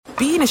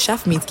being a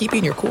chef means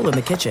keeping your cool in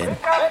the kitchen.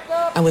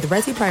 And with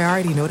Resi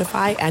Priority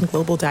Notify and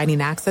Global Dining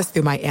Access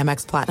through my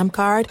Amex Platinum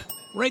card,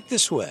 Right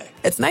this way.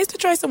 it's nice to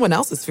try someone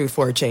else's food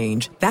for a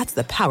change. That's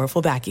the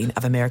powerful backing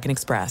of American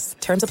Express.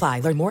 Terms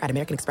apply. Learn more at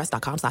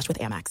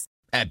americanexpress.com/withAmex.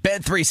 At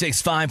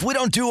Bet365, we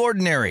don't do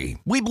ordinary.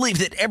 We believe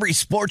that every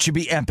sport should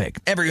be epic.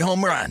 Every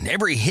home run,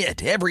 every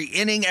hit, every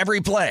inning, every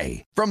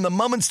play. From the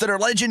moments that are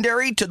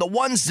legendary to the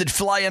ones that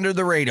fly under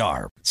the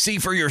radar. See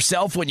for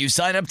yourself when you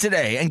sign up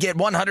today and get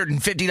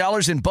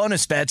 $150 in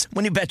bonus bets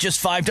when you bet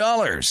just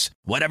 $5.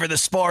 Whatever the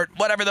sport,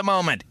 whatever the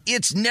moment,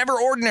 it's never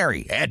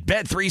ordinary at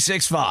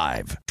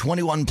Bet365.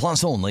 21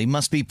 plus only.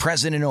 Must be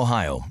present in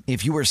Ohio.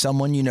 If you or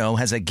someone you know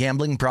has a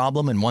gambling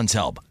problem and wants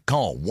help,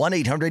 call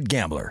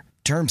 1-800-GAMBLER.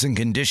 Terms and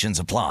conditions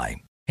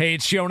apply. Hey,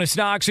 it's Jonas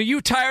Knox. Are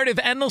you tired of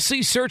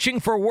endlessly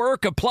searching for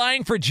work,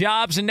 applying for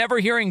jobs, and never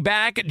hearing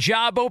back?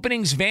 Job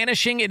openings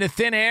vanishing into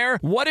thin air?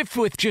 What if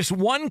with just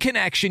one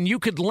connection, you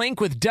could link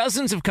with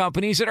dozens of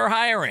companies that are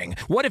hiring?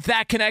 What if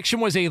that connection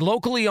was a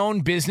locally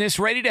owned business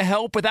ready to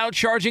help without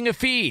charging a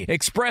fee?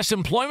 Express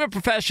Employment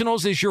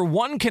Professionals is your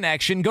one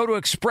connection. Go to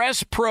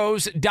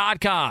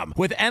expresspros.com.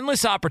 With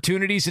endless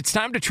opportunities, it's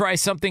time to try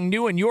something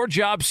new in your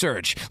job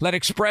search. Let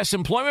Express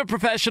Employment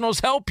Professionals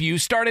help you.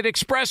 Start at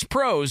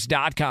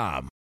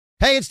expresspros.com.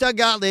 Hey, it's Doug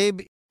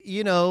Gottlieb.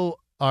 You know,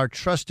 our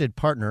trusted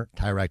partner,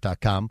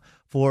 TireRack.com,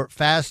 for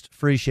fast,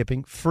 free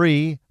shipping,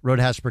 free road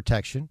hazard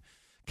protection,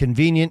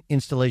 convenient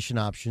installation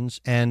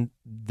options, and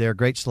their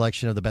great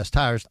selection of the best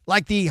tires,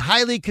 like the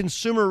highly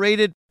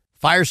consumer-rated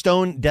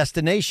Firestone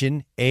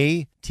Destination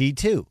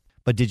AT2.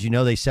 But did you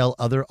know they sell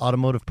other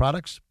automotive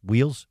products?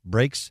 Wheels,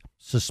 brakes,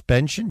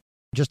 suspension,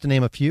 just to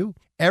name a few.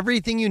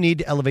 Everything you need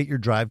to elevate your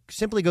drive.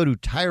 Simply go to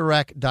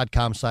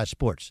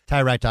TireRack.com/sports.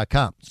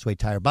 TireRack.com. It's the way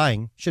tire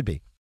buying should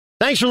be.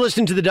 Thanks for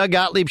listening to the Doug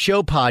Gottlieb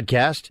Show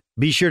podcast.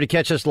 Be sure to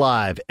catch us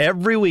live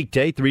every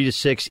weekday, 3 to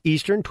 6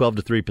 Eastern, 12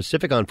 to 3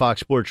 Pacific on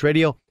Fox Sports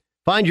Radio.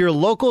 Find your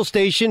local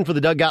station for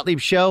the Doug Gottlieb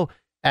Show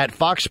at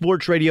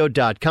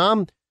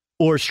foxsportsradio.com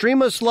or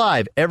stream us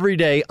live every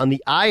day on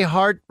the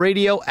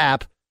iHeartRadio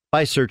app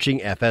by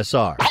searching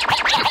FSR. Now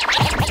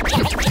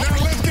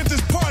let's get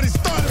this party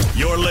started.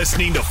 You're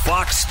listening to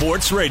Fox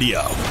Sports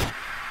Radio.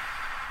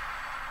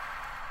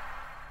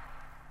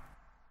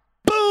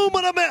 Boom!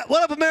 What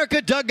up,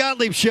 America? Doug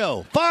Gottlieb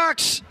Show.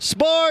 Fox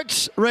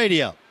Sports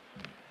Radio.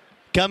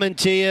 Coming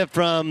to you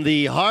from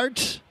the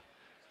heart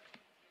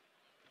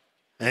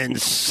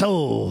and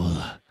soul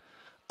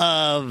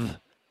of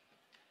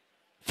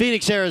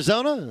Phoenix,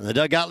 Arizona. The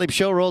Doug Gottlieb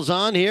Show rolls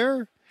on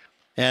here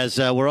as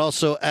we're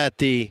also at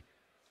the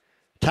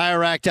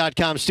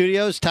TireRack.com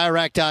studios.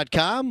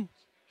 TireRack.com.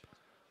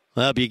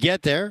 Well, help you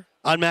get there.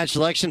 Unmatched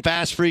selection,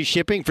 fast, free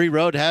shipping, free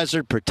road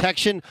hazard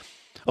protection.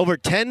 Over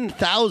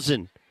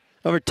 10,000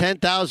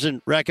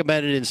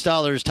 recommended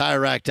installers.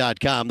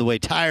 TireRack.com, the way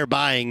tire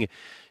buying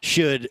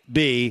should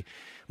be.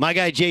 My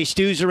guy Jay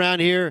Stu's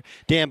around here.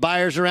 Dan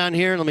Byers around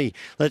here.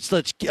 Let's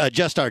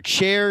adjust our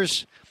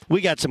chairs.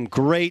 We got some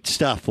great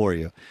stuff for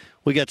you.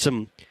 We got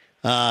some.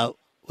 Dana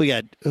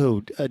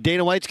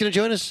White's going to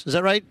join us. Is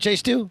that right, Jay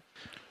Stu?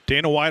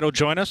 Dana White will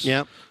join us.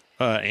 Yeah.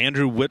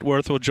 Andrew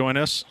Whitworth will join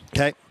us.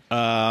 Okay.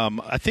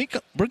 I think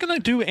we're going to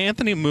do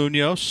Anthony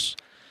Munoz.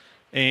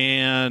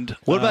 And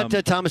what about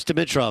Thomas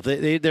Dimitroff?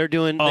 They're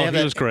doing. Oh,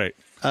 he was great.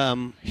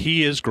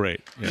 He is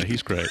great. Yeah,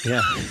 he's great.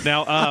 Yeah.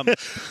 Now,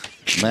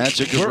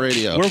 Magic of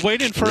radio. We're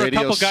waiting for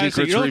Radio a couple guys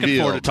that you're looking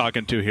forward to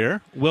talking to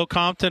here. Will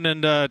Compton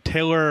and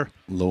Taylor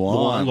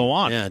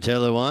Lewan. Yeah,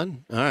 Taylor Lewan.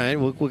 All right,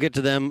 we'll get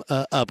to them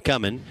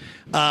upcoming.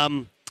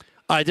 All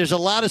right, there's a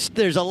lot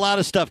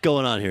of stuff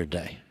going on here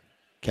today.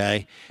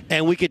 Okay,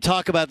 and we could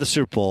talk about the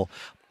Super Bowl,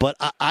 but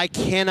I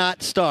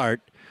cannot start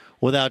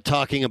without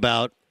talking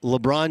about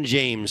LeBron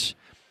James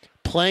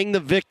playing the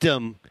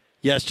victim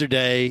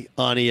yesterday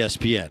on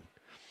ESPN.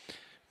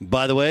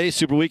 By the way,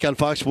 Super Week on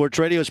Fox Sports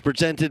Radio is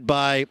presented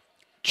by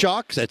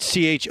Chalk, that's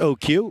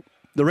CHOQ,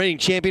 the reigning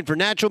champion for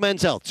natural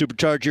men's health.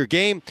 Supercharge your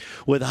game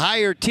with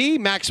higher T,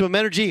 maximum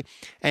energy,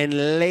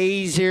 and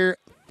laser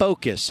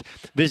focus.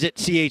 Visit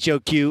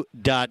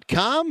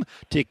CHOQ.com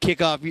to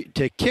kick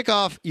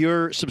off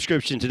your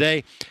subscription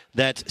today.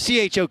 That's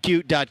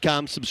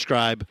CHOQ.com.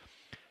 Subscribe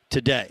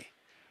today.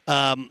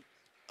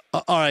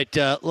 All right,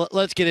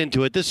 let's get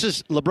into it. This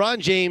is LeBron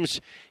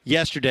James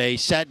yesterday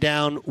sat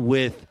down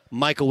with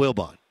Michael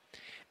Wilbon.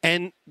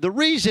 And the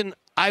reason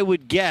I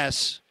would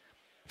guess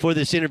for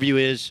this interview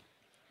is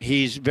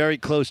he's very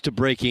close to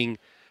breaking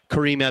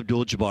Kareem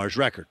Abdul-Jabbar's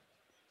record.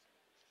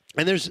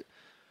 And there's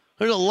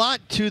a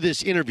lot to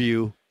this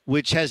interview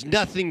which has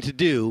nothing to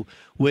do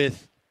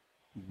with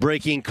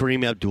breaking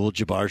Kareem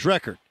Abdul-Jabbar's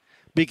record.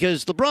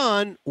 Because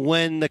LeBron,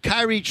 when the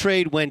Kyrie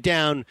trade went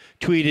down,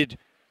 tweeted,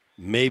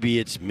 "Maybe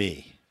it's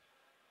me."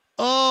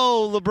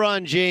 Oh,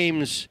 LeBron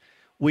James,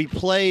 we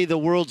play the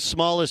world's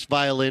smallest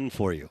violin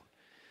for you.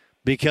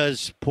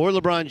 Because poor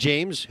LeBron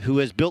James, who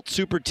has built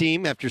super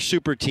team after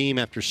super team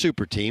after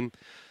super team,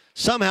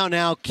 somehow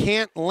now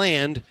can't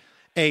land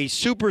a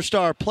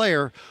superstar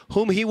player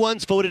whom he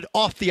once voted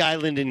off the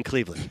island in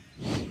Cleveland.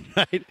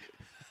 Right?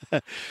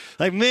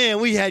 Like, man,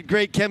 we had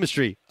great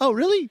chemistry. Oh,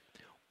 really?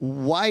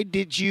 Why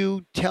did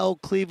you tell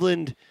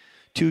Cleveland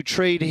to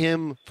trade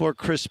him for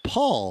Chris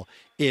Paul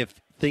if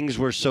things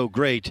were so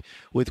great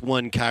with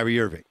one Kyrie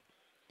Irving?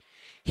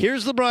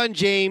 Here's LeBron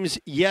James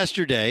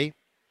yesterday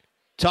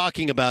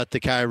talking about the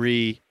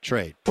Kyrie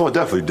trade. Well,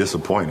 definitely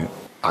disappointed.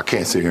 I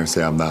can't sit here and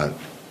say I'm not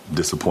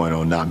disappointed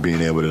on not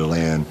being able to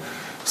land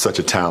such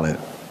a talent,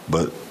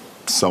 but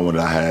someone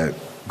that I had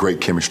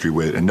great chemistry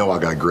with and know I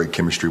got great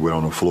chemistry with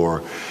on the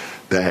floor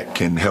that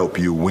can help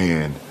you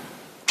win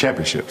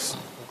championships.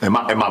 In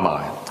my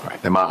mind,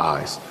 in my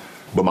eyes.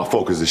 But my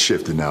focus has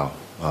shifted now.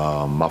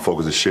 My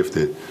focus has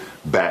shifted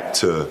back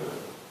to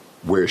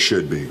where it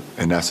should be,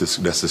 and that's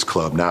this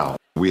club now.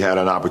 We had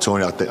an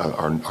opportunity. I think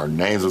our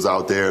names was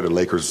out there. The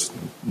Lakers'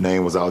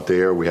 name was out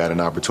there. We had an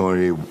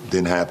opportunity.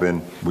 Didn't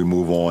happen. We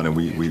move on, and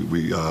we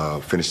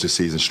finished the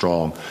season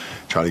strong.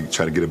 Try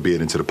to get a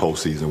bid into the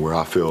postseason, where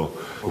I feel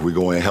if we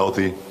go in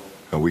healthy,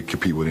 and we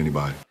compete with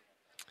anybody.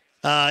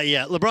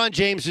 LeBron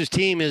James's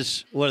team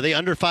is, what are they,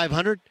 under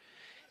 500?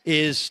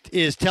 Is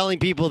telling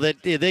people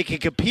that they can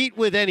compete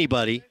with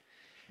anybody,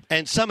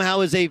 and somehow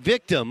is a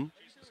victim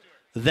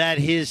that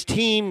his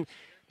team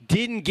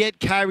didn't get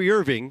Kyrie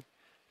Irving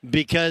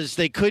because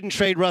they couldn't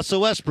trade Russell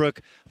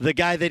Westbrook, the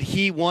guy that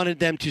he wanted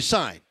them to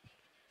sign.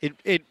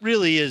 It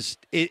really is.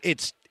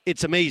 It's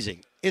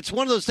amazing. It's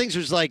one of those things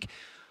where it's like,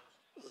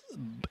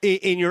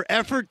 in your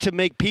effort to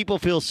make people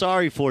feel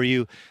sorry for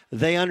you,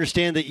 they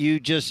understand that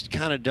you just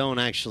kind of don't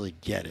actually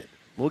get it.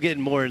 We'll get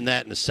more in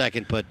that in a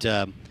second, but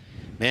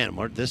man,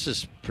 Mark, this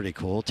is pretty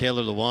cool.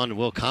 Taylor Lewan and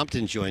Will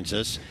Compton joins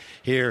us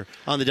here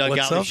on the Doug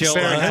Gottlieb Show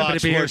on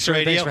Fox Sports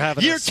Radio.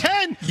 Year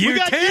 10! We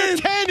got year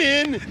 10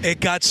 in! It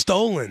got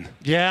stolen.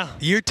 Yeah.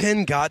 Year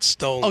 10 got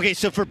stolen. Okay,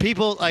 so for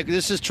people, like,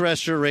 this is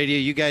terrestrial radio.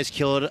 You guys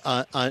kill it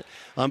on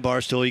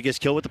Barstool. You guys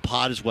kill it with the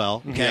pod as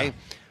well, okay?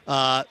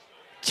 Yeah.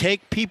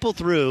 Take people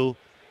through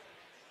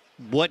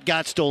what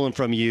got stolen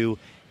from you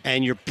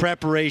and your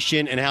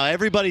preparation and how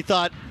everybody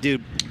thought,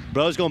 dude,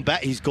 bro's going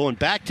back. He's going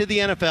back to the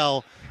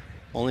NFL.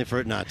 Only for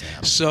it not to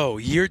happen. So,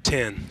 year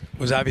 10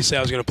 was obviously I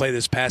was going to play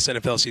this past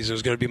NFL season. It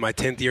was going to be my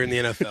 10th year in the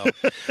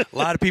NFL. A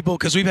lot of people,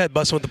 because we've had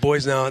Bussin' with the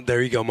Boys now.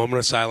 There you go, moment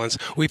of silence.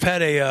 We've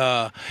had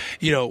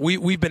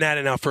we've been at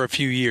it now for a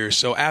few years.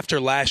 So, after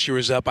last year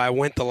was up, I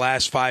went the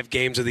last 5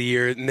 games of the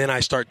year, and then I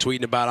start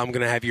tweeting about I'm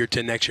going to have year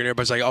 10 next year. And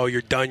everybody's like, oh,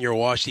 you're done, you're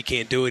washed, he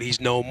can't do it,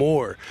 he's no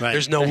more. Right.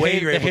 There's no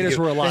way you're able to do it. The haters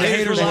were alive.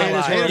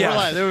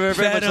 They were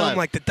very much alive.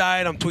 Like the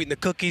diet, I'm tweeting the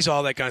cookies,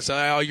 all that kind of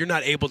stuff. Oh, you're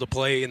not able to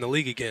play in the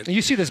league again.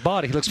 You see this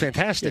body, he looks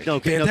fantastic. Fantastic.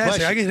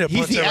 I can hit a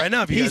punch there right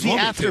now if you guys want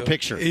me to. He's the after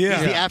picture. Yeah.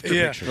 He's the after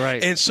picture.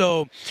 Right. And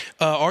so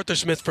Arthur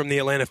Smith from the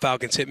Atlanta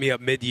Falcons hit me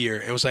up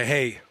mid-year and was like,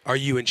 hey, are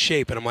you in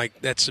shape? And I'm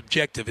like, that's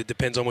subjective. It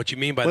depends on what you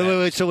mean by that.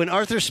 Wait. So when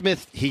Arthur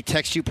Smith, he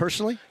texts you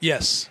personally?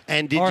 Yes.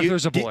 And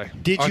Arthur's a boy.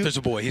 Arthur's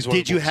a boy. He's one of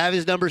the Did you boys. have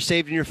his number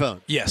saved in your phone?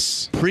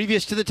 Yes.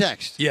 Previous to the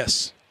text?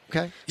 Yes.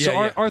 Okay.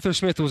 So Arthur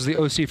Smith was the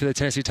OC for the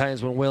Tennessee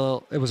Titans when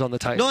it was on the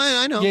Titans. No,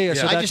 I know. Yeah.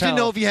 So I just didn't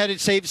know if you had it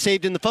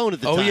saved in the phone at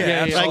the time. Oh,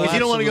 yeah. Because you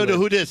don't want to go to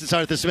who this. It's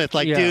Arthur Smith.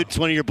 Like, dude, it's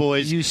one of your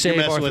boys. You save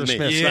You're messing Arthur with me.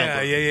 Smith.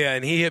 Yeah.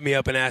 And he hit me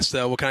up and asked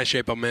what kind of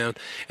shape I'm in.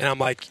 And I'm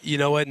like, you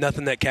know what?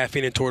 Nothing that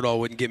caffeine and Toradol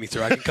wouldn't get me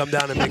through. I can come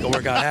down and make a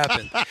workout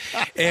happen.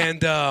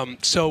 And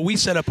so we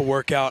set up a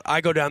workout.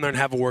 I go down there and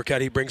have a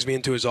workout. He brings me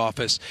into his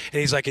office. And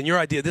he's like,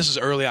 this is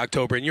early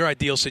October. In your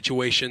ideal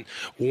situation,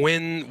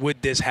 when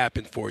would this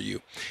happen for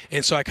you?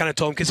 And so I kind of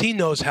told him, because he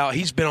knows how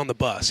he's been on the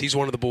bus. He's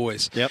one of the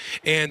boys. Yep.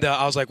 And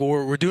I was like,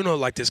 well, we're doing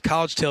this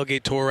college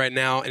tailgate tour right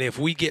now, and if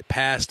we get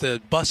past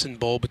the Bussin'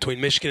 Bowl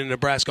between Michigan and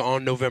Nebraska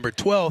on November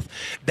 12th,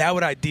 that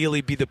would ideally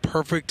be the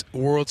perfect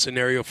world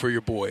scenario for your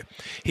boy.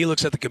 He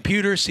looks at the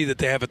computer, see that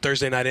they have a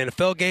Thursday night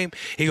NFL game.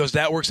 He goes,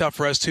 that works out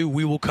for us too.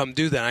 We will come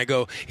do that. And I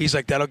go, he's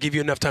like, that'll give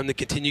you enough time to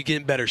continue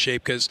getting better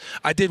shape, because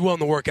I did well in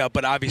the workout,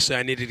 but obviously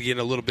I needed to get in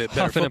a little bit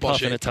better football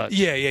shape. A touch.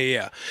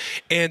 Yeah.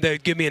 And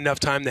give me enough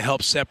time to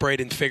help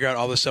separate and figure out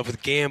all this stuff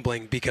with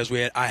gambling, because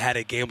I had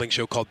a gambling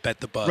show called Bet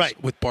the Buzz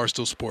with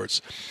Barstool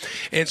Sports.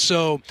 And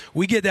so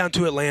we get down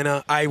to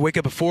Atlanta. I wake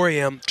up at 4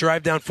 a.m.,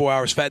 drive down 4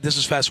 hours. This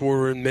is fast forward,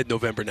 we're in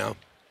mid-November now.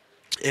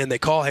 And they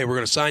call, hey, we're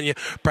going to sign you,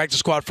 practice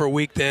squad for a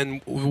week,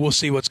 then we'll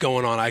see what's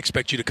going on. I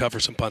expect you to cover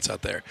some punts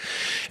out there.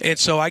 And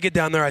so I get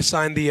down there, I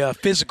sign the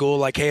physical,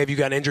 like, hey, have you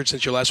gotten injured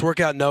since your last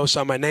workout? No,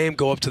 sign my name,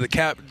 go up to the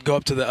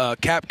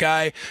cap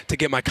guy to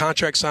get my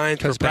contract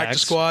signed for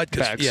practice squad.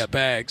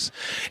 Bags.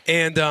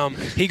 And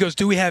he goes,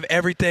 do we have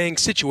everything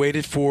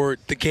situated for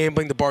the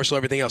gambling, the Barstool,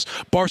 everything else?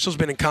 Barstool's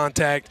been in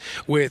contact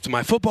with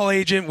my football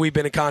agent. We've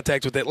been in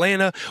contact with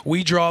Atlanta.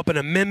 We draw up an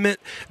amendment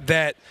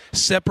that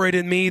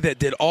separated me, that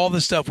did all the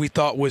stuff we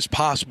thought was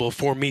possible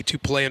for me to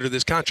play under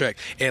this contract.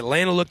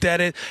 Atlanta looked at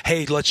it.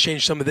 Hey, let's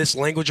change some of this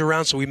language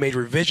around. So we made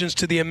revisions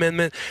to the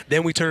amendment.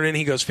 Then we turn it in.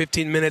 He goes,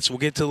 15 minutes. We'll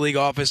get to the league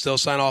office. They'll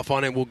sign off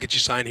on it. We'll get you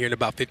signed here in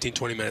about 15,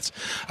 20 minutes.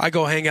 I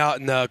go hang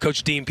out in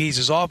Coach Dean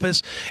Pease's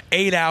office.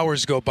 8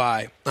 hours go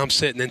by. I'm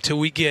sitting until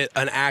we get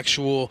an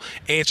actual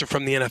answer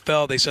from the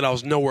NFL. They said I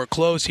was nowhere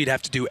close. He'd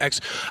have to do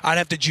X. I'd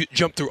have to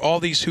jump through all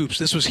these hoops.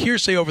 This was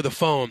hearsay over the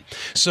phone.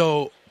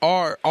 So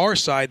our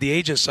side, the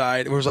agent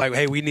side, was like,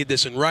 hey, we need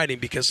this in writing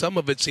because some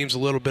of it seems a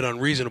little bit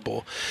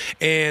unreasonable.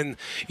 And,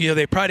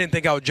 they probably didn't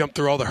think I would jump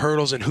through all the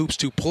hurdles and hoops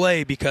to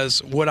play,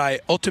 because what I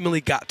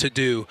ultimately got to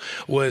do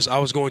was I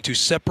was going to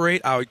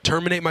I would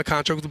terminate my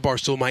contract with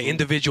Barstool, my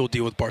individual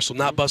deal with Barstool,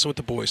 not busting with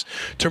the boys.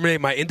 Terminate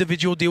my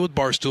individual deal with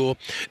Barstool,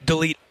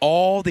 delete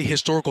all the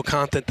historical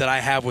content that I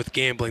have with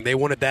gambling. They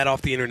wanted that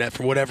off the internet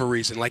for whatever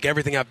reason. Like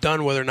everything I've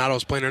done, whether or not I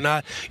was playing or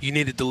not, you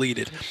need it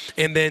deleted.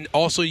 And then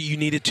also you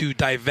needed to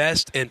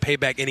divest and pay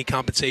back any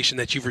compensation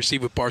that you've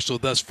received with Barstool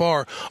thus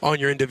far on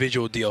your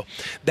individual deal.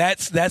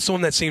 That's the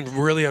one that seemed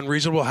really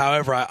unreasonable.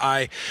 However,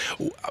 I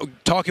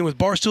talking with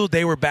Barstool,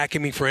 they were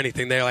backing me for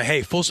anything. They're like,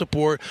 hey, full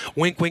support,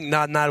 wink, wink,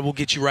 nod, nod, we'll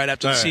get you right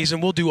after the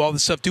season. We'll do all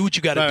this stuff. Do what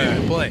you got to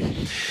do to play.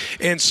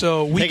 And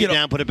so we take it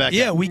down, put it back.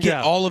 Yeah, down. we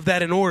get all of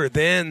that in order.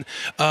 Then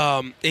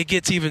it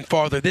gets even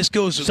farther. This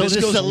goes weeks.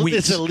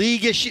 It's a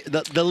league issue.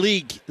 The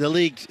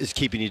league is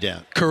keeping you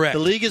down. Correct. The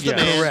league is the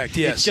man. Correct.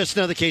 Yes. It's just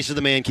another case of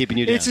the man keeping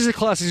you down. It's just a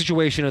classic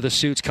situation of the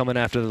suits coming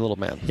after the little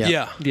man.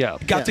 Yeah.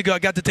 Got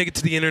to take it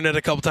to the internet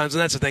a couple times,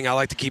 and that's the thing. I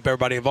like to keep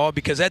everybody involved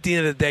because at the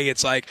end of the day,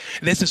 it's like,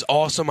 this is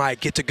awesome. I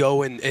get to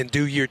go and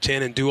do year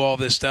 10 and do all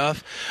this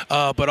stuff.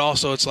 But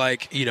also it's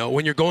like,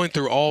 when you're going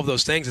through all of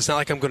those things, it's not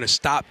like I'm going to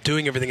stop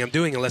doing everything I'm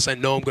doing unless I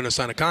know I'm going to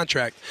sign a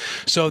contract.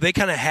 So they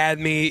kind of had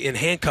me in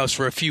handcuffs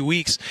for a few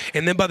weeks.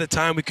 And then by the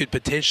time we could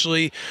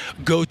potentially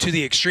go to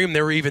the extreme,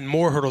 there were even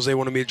more hurdles they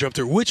wanted me to jump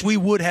through, which we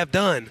would have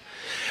done.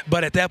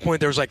 But at that point,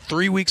 there was like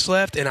 3 weeks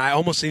left, and I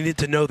almost needed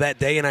to know that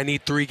day, and I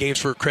need 3 games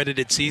for a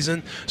credited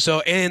season.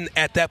 So, and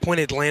at that point,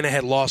 Atlanta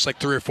had lost like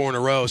 3 or 4 in a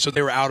row, so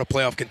they were out of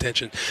playoff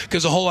contention.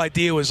 Because the whole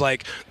idea was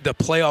like the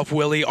playoff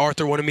Willie.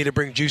 Arthur wanted me to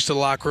bring juice to the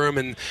locker room,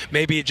 and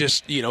maybe it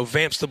just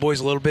vamps the boys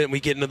a little bit,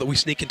 and we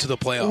sneak into the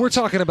playoffs. We're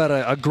talking about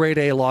a grade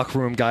A locker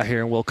room guy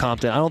here in Will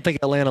Compton. I don't think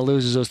Atlanta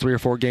loses those 3 or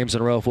 4 games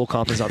in a row if Will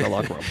Compton's out in the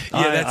locker room.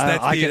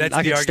 That's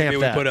the argument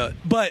we put up.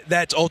 But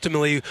that's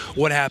ultimately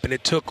what happened.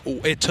 It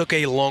took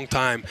a long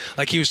time.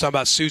 Like he was talking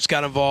about, suits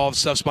got involved,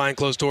 stuff's behind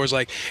closed doors.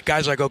 Like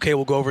guys are like, okay,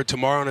 we'll go over it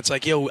tomorrow, and it's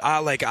like,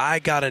 I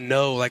gotta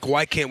know, like,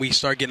 why can't we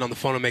start getting on the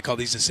phone and make all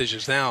these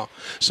decisions now?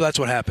 So that's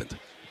what happened.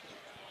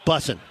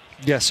 Bussin'.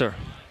 Yes, sir.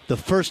 The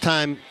first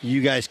time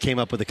you guys came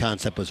up with the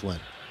concept was when?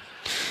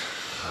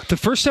 The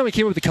first time we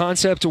came up with the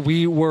concept,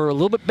 we were a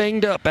little bit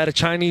banged up at a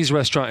Chinese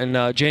restaurant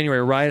in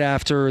January, right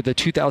after the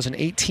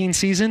 2018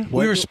 season.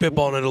 We were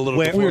spitballing it a little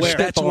bit. We were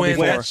spitballing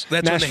before. That's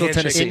Nashville,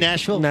 Tennessee. In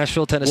Nashville?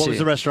 Nashville, Tennessee. What was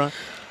the restaurant?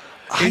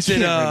 I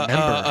can't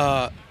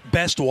remember.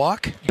 Best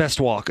Walk? Best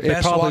Walk. It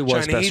Best probably Walk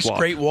was Chinese, Best Walk.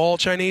 Great Wall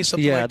Chinese,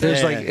 something like that.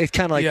 There's it's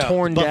kind of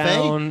torn buffet?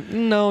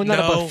 down. No, not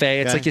a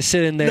buffet. It's like you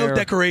sit in there. No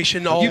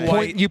decoration, all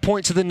white. You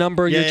point to the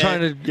number. You're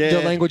trying to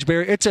the language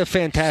barrier. It's a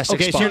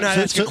fantastic spot. So you're not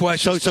asking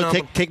questions. So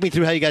take me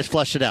through how you guys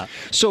flushed it out.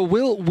 So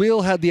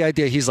Will had the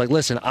idea. He's like,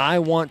 listen, I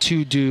want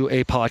to do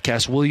a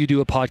podcast. Will you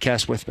do a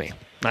podcast with me?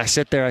 I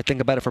sit there, I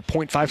think about it for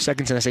 0.5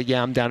 seconds, and I say,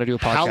 yeah, I'm down to do a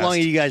podcast. How long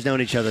have you guys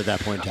known each other at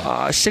that point in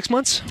time? 6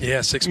 months.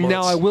 Yeah, 6 months.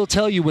 Now, I will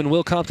tell you, when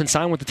Will Compton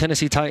signed with the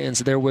Tennessee Titans,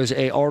 there was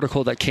an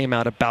article that came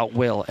out about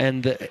Will.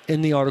 And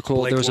in the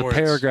article, there was a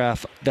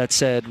paragraph that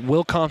said,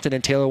 Will Compton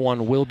and Taylor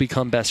Lewan will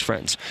become best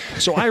friends.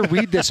 So I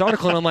read this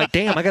article, and I'm like,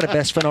 damn, I got a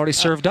best friend already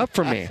served up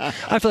for me.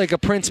 I feel like a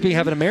prince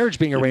having a marriage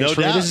being arranged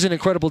for me. This is an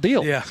incredible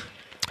deal. Yeah.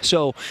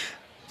 So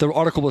the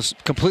article was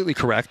completely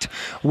correct.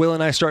 Will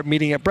and I start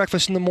meeting at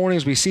breakfast in the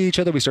mornings. We see each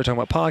other. We start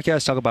talking about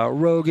podcasts, talk about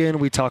Rogan.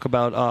 We talk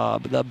about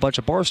a bunch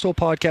of Barstool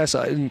podcasts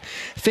and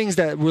things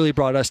that really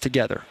brought us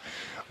together.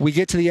 We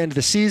get to the end of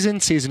the season.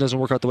 Season doesn't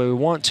work out the way we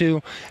want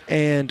to.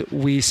 And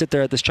we sit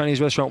there at this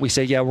Chinese restaurant. We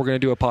say, yeah, we're going to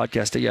do a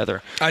podcast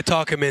together. I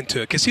talk him into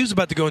it because he was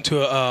about to go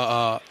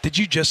into did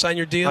you just sign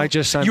your deal? I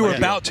just signed You my were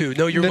deal. about to.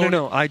 No, you're going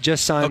No. I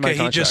just signed my contract.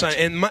 Okay, he just signed.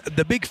 And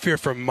the big fear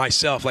for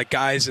myself, like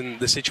guys in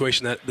the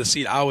situation that the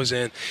seat I was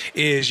in,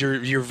 is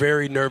you're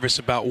very nervous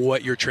about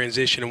what your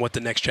transition and what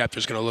the next chapter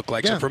is going to look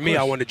like. Yeah, so for me,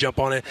 I wanted to jump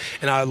on it.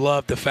 And I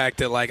love the fact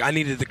that like I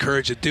needed the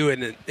courage to do it.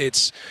 And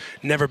it's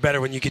never better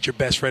when you get your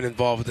best friend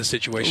involved with a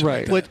situation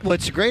right. like that.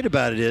 What's great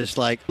about it is,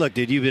 like, look,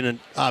 dude, you've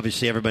been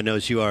obviously everybody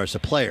knows who you are as a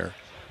player,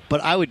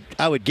 but I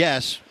would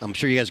guess, I'm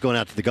sure you guys going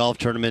out to the golf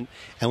tournament,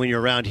 and when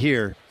you're around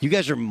here, you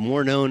guys are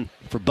more known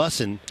for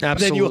bussing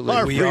than you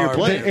are for your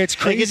playing. It's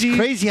crazy. Like,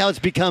 it's crazy how it's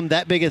become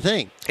that big a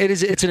thing. It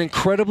is. It's an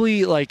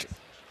incredibly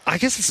I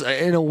guess it's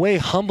in a way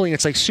humbling.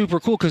 It's like super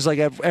cool because like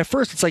at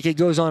first it's like it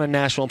goes on in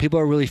Nashville and people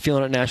are really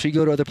feeling it in Nashville. You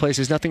go to other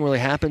places, nothing really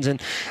happens.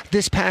 And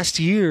this past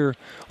year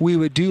we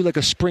would do like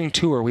a spring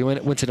tour. We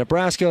went to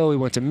Nebraska, we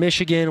went to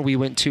Michigan, we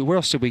went to, where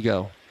else did we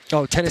go?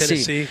 Oh,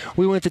 Tennessee.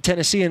 We went to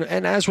Tennessee, and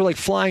as we're like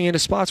flying into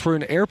spots, we're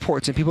in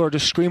airports, and people are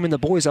just screaming the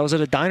boys. I was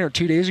at a diner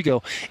 2 days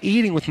ago,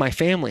 eating with my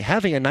family,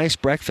 having a nice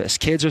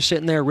breakfast. Kids are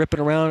sitting there ripping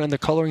around in their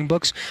coloring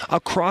books.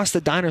 Across the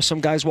diner,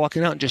 some guy's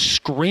walking out and just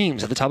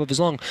screams at the top of his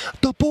lung,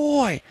 "The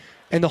boy!"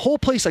 And the whole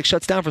place like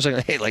shuts down for a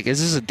second. Hey, like,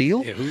 is this a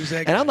deal? Yeah, who's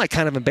that guy? And I'm like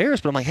kind of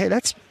embarrassed, but I'm like, hey,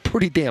 that's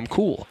pretty damn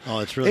cool. Oh,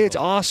 it's really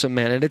cool. Awesome,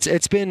 man. And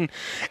it's been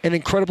an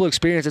incredible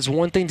experience. It's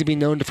one thing to be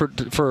known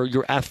for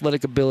your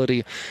athletic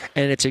ability,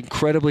 and it's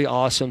incredibly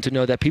awesome to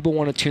know that people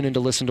want to tune in to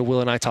listen to Will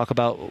and I talk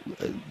about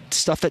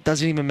stuff that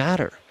doesn't even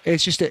matter.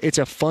 It's just it's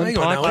a fun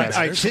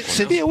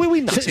podcast.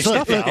 We knock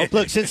stuff out.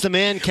 Look, since the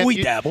man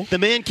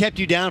kept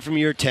you down from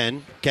year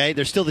 10, okay,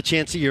 there's still the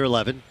chance at year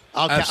 11.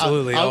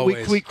 Absolutely,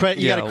 always. You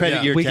got to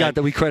credit year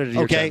 10. We credited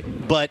year 10. Okay,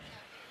 but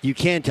you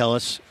can tell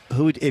us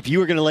who, if you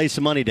were going to lay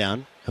some money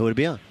down, who would it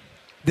be on?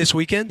 This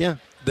weekend? Yeah.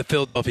 The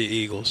Philadelphia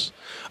Eagles.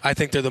 I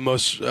think they're the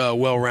most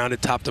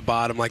well-rounded top to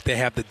bottom. Like, they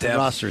have the depth. The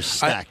roster's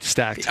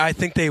stacked. I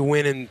think they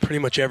win in pretty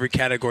much every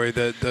category.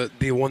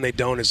 The one they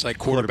don't is like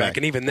quarterback.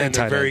 And even then,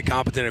 they're very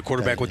competent at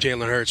quarterback with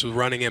Jalen Hurts, with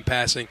running and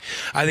passing.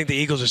 I think the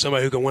Eagles are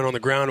somebody who can win on the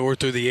ground or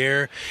through the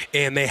air,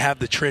 and they have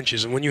the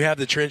trenches. And when you have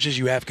the trenches,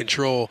 you have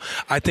control.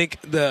 I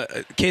think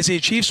the Kansas City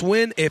Chiefs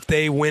win if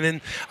they win.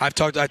 And I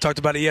talked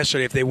about it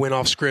yesterday. If they win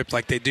off script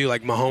like they do,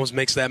 like Mahomes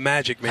makes that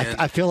magic, man.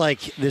 I feel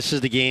like this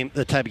is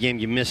the type of game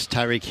you miss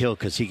Tyreek Hill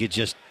because he could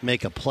just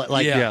make a play.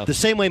 The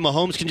same way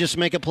Mahomes can just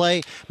make a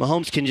play,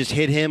 Mahomes can just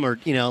hit him or,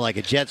 like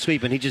a jet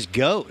sweep, and he just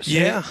goes.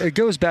 Yeah. It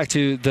goes back to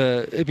you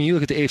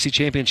look at the AFC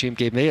Championship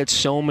game, they had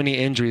so many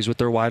injuries with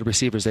their wide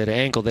receivers. They had an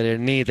ankle, they had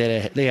a knee,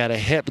 they had a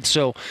hip.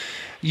 So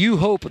you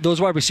hope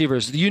those wide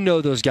receivers,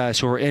 those guys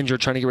who are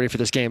injured trying to get ready for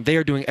this game, they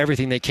are doing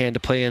everything they can to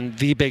play in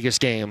the biggest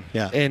game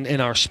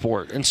in our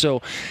sport. And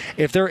so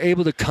if they're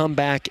able to come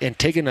back and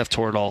take enough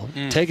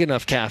Toradol, take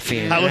enough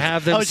caffeine, and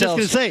have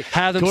themselves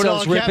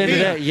rip into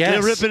that. Yes.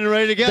 They're ripping and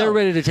ready to go. They're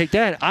ready to take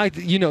that.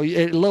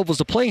 It levels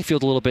the playing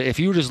field a little bit. If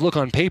you just look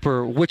on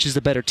paper, which is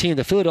the better team,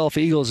 the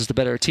Philadelphia Eagles is the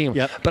better team.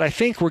 Yep. But I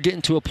think we're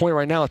getting to a point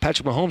right now with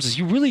Patrick Mahomes is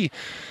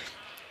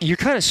you're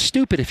kind of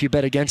stupid if you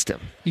bet against him.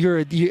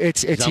 He's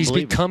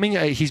becoming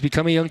a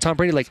young Tom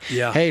Brady. Like,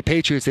 hey,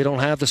 Patriots, they don't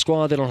have the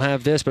squad, they don't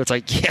have this, but it's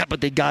like, yeah, but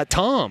they got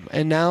Tom,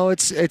 and now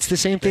it's the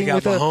same thing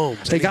with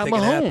Mahomes. They got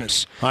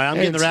Mahomes. All right, I'm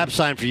getting the rap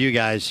sign for you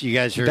guys. You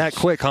guys are that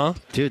quick, huh?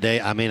 Dude,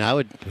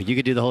 you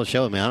could do the whole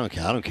show with me. I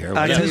don't care.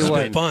 I tell you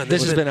what, fun.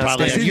 This has been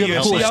outstanding. You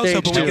have a cool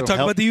stage but we can talk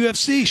about the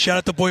UFC. Shout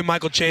out to boy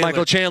Michael Chandler.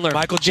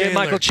 Get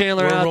Michael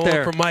Chandler out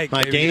there. For Mike.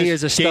 He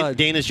is a stud.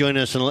 Dana's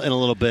joining us in a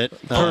little bit.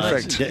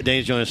 Perfect.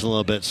 Dana's joining us in a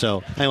little bit.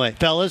 So anyway,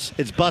 fellas,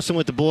 it's Bussin'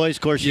 with the Boys.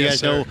 Of course, you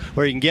guys know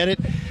where you can get it.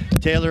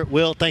 Taylor,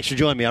 Will, thanks for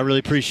joining me. I really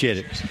appreciate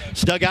it.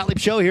 It's Doug Gottlieb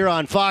Show here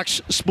on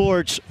Fox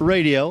Sports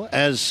Radio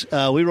as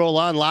we roll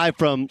on live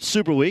from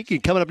Super Week.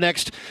 And coming up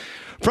next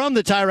from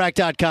the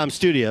TireRack.com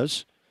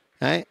studios,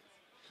 right,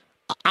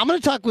 I'm going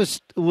to talk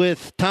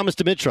with Thomas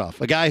Dimitroff,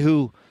 a guy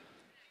who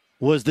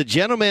was the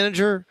general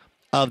manager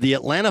of the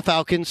Atlanta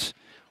Falcons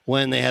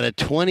when they had a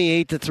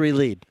 28-3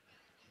 lead.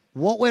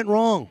 What went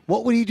wrong?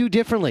 What would he do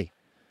differently?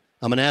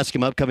 I'm going to ask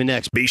him upcoming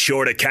next. Be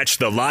sure to catch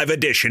the live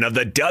edition of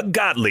the Doug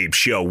Gottlieb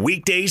Show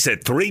weekdays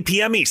at 3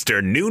 p.m.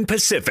 Eastern, noon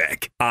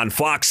Pacific on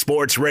Fox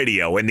Sports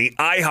Radio and the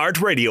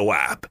iHeartRadio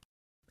app.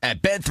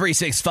 At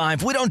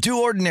Bet365, we don't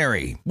do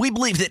ordinary. We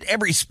believe that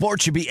every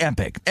sport should be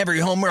epic. Every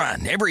home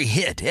run, every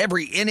hit,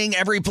 every inning,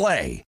 every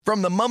play.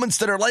 From the moments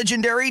that are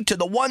legendary to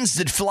the ones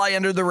that fly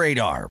under the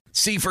radar.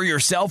 See for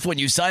yourself when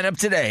you sign up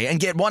today and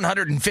get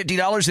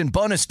 $150 in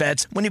bonus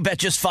bets when you bet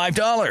just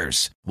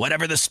 $5.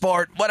 Whatever the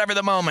sport, whatever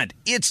the moment,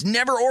 it's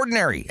never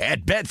ordinary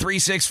at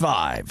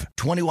Bet365.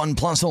 21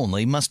 plus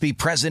only. Must be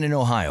present in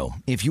Ohio.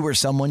 If you or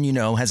someone you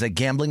know has a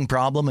gambling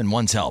problem and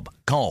wants help,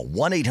 call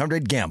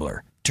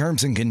 1-800-GAMBLER.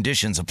 Terms and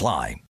conditions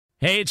apply.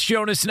 Hey, it's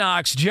Jonas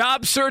Knox.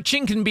 Job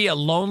searching can be a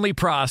lonely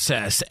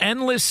process.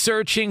 Endless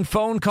searching,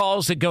 phone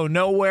calls that go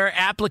nowhere,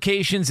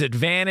 applications that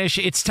vanish.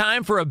 It's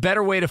time for a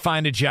better way to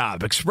find a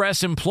job.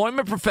 Express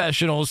Employment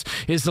Professionals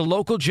is the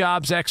local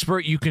jobs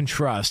expert you can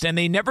trust, and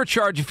they never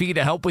charge a fee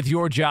to help with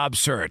your job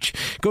search.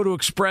 Go to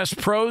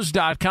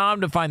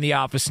expresspros.com to find the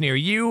office near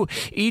you.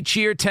 Each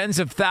year, tens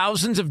of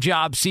thousands of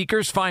job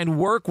seekers find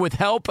work with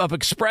help of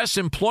Express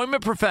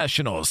Employment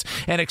Professionals,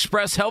 and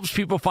Express helps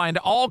people find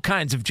all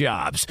kinds of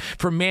jobs,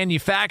 from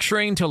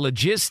manufacturing to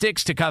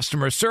logistics to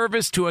customer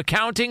service to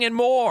accounting and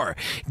more.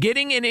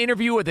 Getting an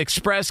interview with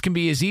Express can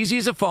be as easy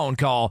as a phone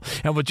call,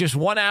 and with just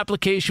one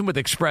application with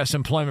Express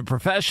Employment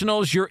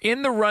Professionals, you're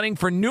in the running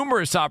for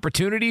numerous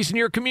opportunities in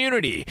your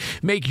community.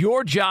 Make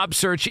your job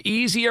search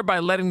easier by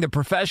letting the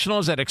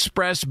professionals at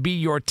Express be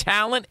your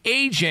talent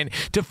agent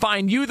to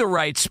find you the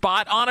right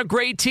spot on a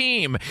great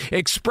team.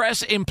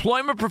 Express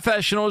Employment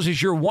Professionals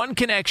is your one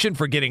connection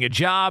for getting a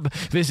job.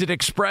 Visit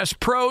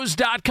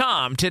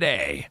expresspros.com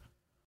today.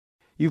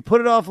 You've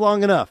put it off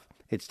long enough.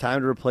 It's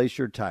time to replace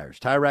your tires.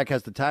 Tire Rack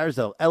has the tires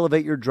that'll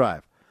elevate your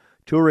drive.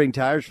 Touring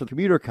tires for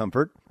commuter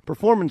comfort,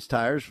 performance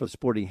tires for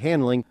sporty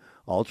handling,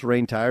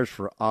 all-terrain tires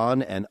for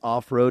on- and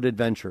off-road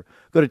adventure.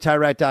 Go to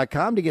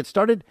TireRack.com to get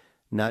started.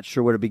 Not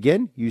sure where to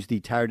begin? Use the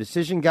Tire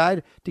Decision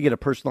Guide to get a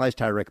personalized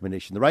tire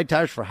recommendation. The right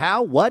tires for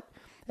how, what,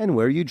 and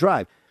where you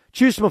drive.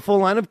 Choose from a full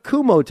line of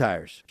Kumho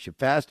tires. Ship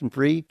fast and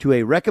free to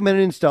a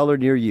recommended installer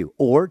near you.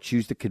 Or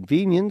choose the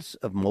convenience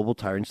of mobile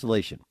tire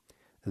installation.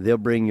 They'll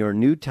bring your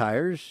new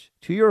tires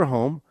to your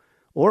home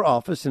or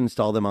office and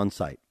install them on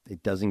site.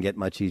 It doesn't get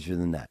much easier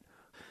than that.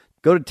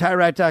 Go to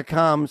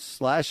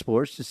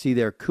TireRack.com/sports to see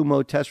their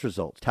Kumho test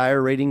results,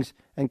 tire ratings,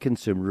 and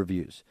consumer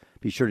reviews.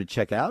 Be sure to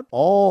check out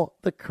all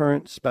the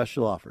current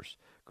special offers.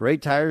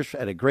 Great tires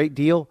at a great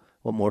deal.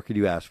 What more could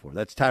you ask for?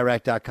 That's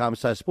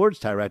TireRack.com/sports,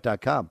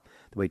 TireRack.com,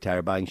 the way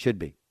tire buying should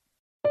be.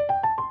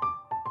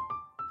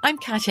 I'm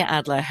Katya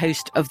Adler,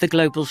 host of The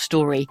Global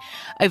Story.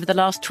 Over the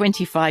last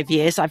 25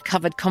 years, I've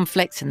covered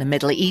conflicts in the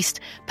Middle East,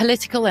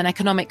 political and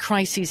economic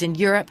crises in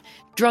Europe,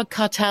 drug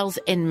cartels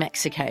in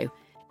Mexico.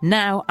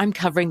 Now I'm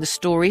covering the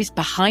stories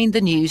behind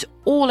the news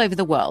all over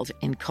the world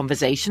in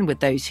conversation with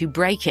those who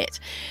break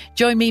it.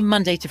 Join me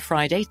Monday to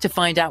Friday to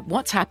find out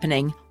what's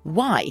happening,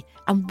 why,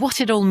 and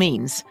what it all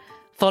means.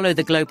 Follow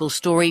The Global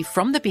Story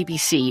from the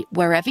BBC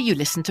wherever you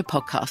listen to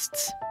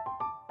podcasts.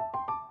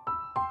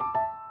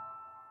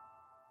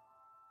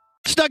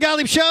 It's Doug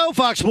Gottlieb Show,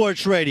 Fox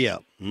Sports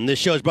Radio. And this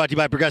show is brought to you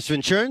by Progressive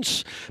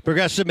Insurance.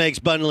 Progressive makes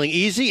bundling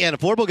easy and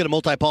affordable. Get a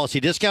multi-policy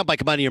discount by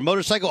combining your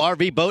motorcycle,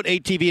 RV, boat,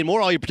 ATV, and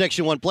more. All your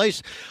protection in one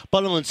place.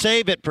 Bundle and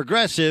save at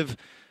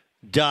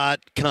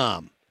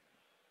Progressive.com.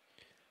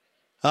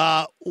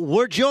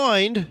 We're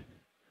joined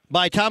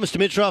by Thomas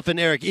Dimitroff and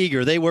Eric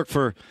Eager. They work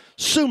for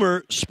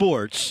Sumer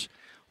Sports.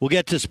 We'll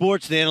get to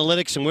sports and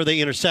analytics and where they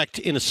intersect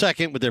in a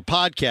second with their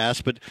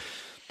podcast. But,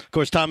 of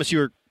course, Thomas, you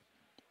were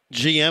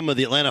GM of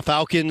the Atlanta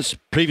Falcons.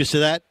 Previous to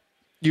that,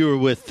 you were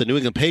with the New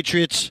England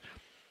Patriots.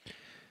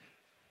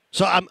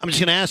 So I'm just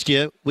going to ask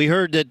you, we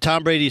heard that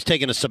Tom Brady's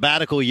taking a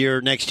sabbatical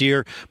year next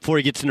year before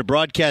he gets into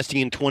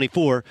broadcasting in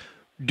 24.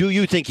 Do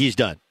you think he's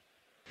done?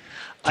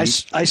 I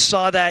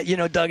saw that,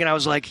 Doug, and I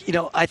was like,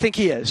 I think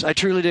he is. I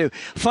truly do.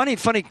 Funny,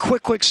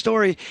 quick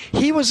story.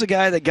 He was the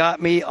guy that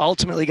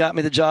ultimately got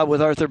me the job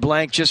with Arthur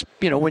Blank, just,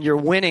 when you're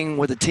winning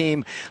with a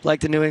team like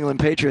the New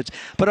England Patriots.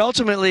 But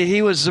ultimately,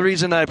 he was the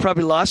reason I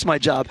probably lost my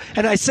job.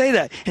 And I say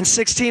that. In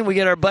 16, we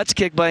get our butts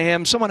kicked by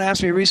him. Someone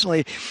asked me recently,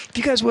 if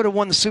you guys would have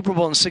won the Super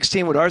Bowl in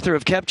 16, would Arthur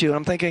have kept you? And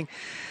I'm thinking,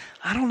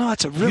 I don't know.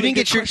 It's a really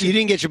good question. You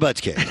didn't get your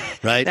butts kicked,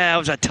 right? That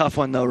was a tough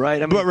one, though,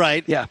 right?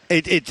 Right. Yeah.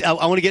 I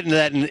want to get into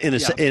that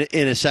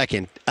in a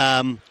second.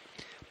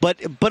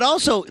 But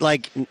also,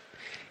 like,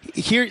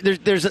 here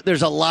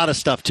there's a lot of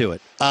stuff to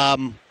it.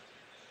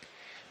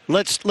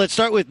 Let's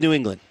start with New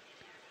England.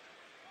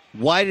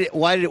 Why did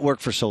it work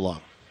for so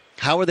long?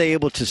 How were they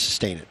able to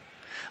sustain it?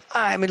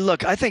 I mean,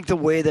 look, I think the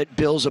way that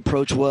Bill's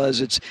approach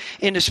was, it's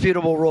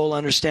indisputable role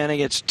understanding,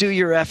 it's do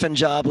your effing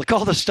job, like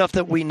all the stuff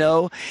that we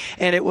know.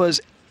 And it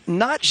was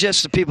not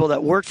just the people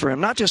that worked for him,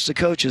 not just the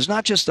coaches,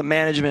 not just the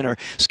management or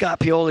Scott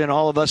Pioli and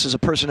all of us as a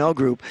personnel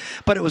group,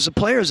 but it was the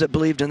players that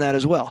believed in that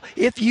as well.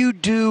 If you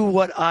do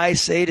what I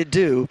say to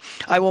do,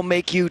 I will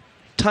make you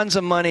tons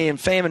of money and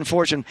fame and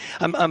fortune.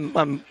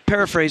 I'm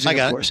paraphrasing,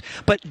 of course.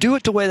 But do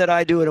it the way that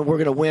I do it, and we're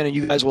going to win, and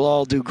you guys will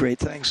all do great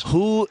things.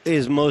 Who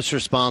is most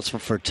responsible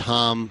for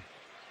Tom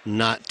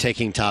not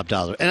taking top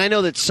dollar? And I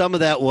know that some of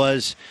that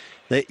was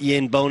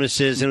in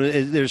bonuses,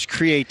 and there's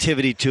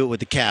creativity to it with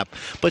the cap.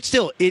 But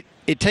still, it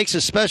takes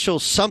a special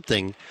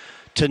something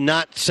to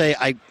not say,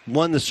 I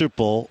won the Super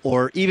Bowl,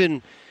 or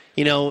even,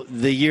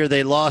 the year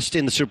they lost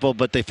in the Super Bowl,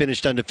 but they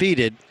finished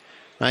undefeated.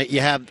 Right?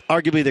 You have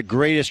arguably the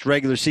greatest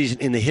regular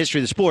season in the history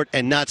of the sport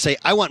and not say,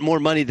 I want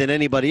more money than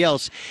anybody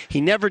else. He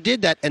never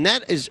did that, and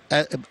that is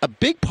a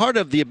big part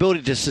of the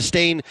ability to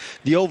sustain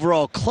the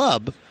overall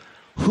club.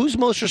 Who's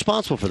most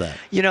responsible for that?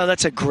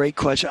 That's a great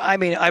question. I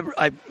mean, I'm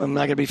not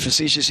going to be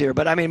facetious here,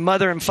 but I mean,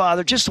 mother and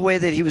father, just the way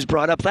that he was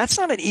brought up, that's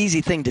not an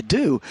easy thing to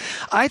do.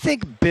 I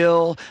think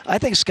Bill, I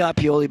think Scott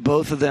Pioli,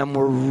 both of them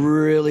were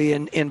really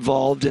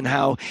involved in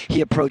how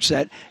he approached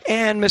that.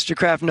 And Mr.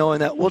 Kraft knowing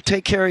that we'll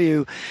take care of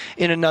you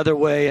in another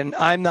way. And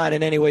I'm not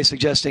in any way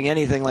suggesting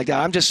anything like that.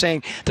 I'm just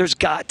saying there's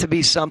got to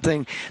be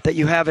something that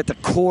you have at the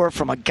core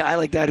from a guy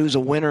like that who's a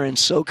winner and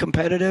so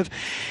competitive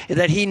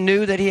that he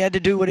knew that he had to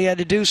do what he had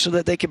to do so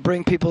that they could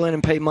bring people in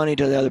and pay money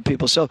to the other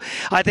people. So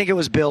I think it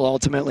was Bill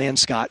ultimately and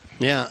Scott.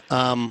 Yeah.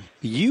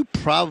 You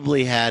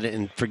probably had,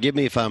 and forgive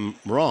me if I'm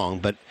wrong,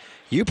 but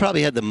you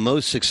probably had the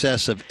most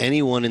success of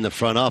anyone in the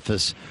front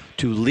office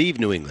to leave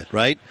New England,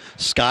 right?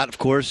 Scott, of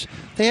course,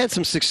 they had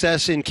some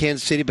success in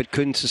Kansas City but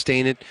couldn't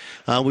sustain it.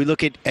 We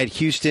look at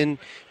Houston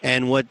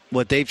and what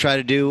they've tried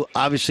to do.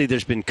 Obviously,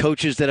 there's been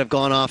coaches that have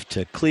gone off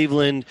to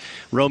Cleveland,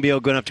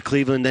 Romeo going up to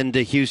Cleveland, then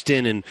to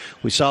Houston, and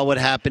we saw what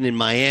happened in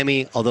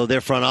Miami, although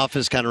their front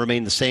office kind of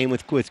remained the same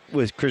with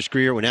Chris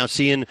Greer. We're now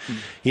seeing,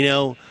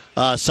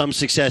 some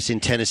success in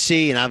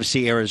Tennessee and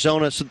obviously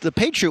Arizona. So the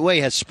Patriot way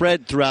has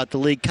spread throughout the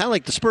league, kind of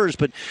like the Spurs,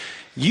 but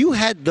you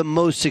had the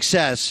most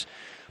success.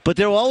 But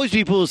there will always be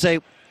people who say,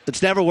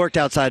 it's never worked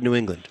outside New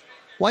England.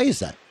 Why is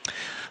that?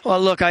 Well,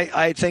 look,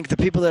 I think the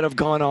people that have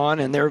gone on,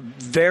 and they're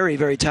very,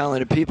 very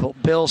talented people.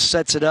 Bill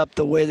sets it up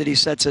the way that he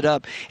sets it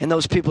up, and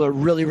those people are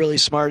really, really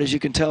smart, as you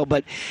can tell.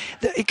 But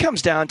it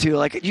comes down to,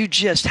 like, you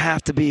just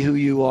have to be who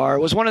you are. It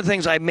was one of the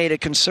things I made a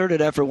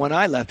concerted effort when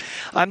I left.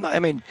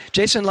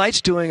 Jason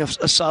Light's doing a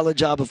solid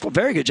job, a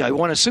very good job. He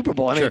won a Super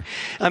Bowl.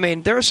 I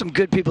mean, there are some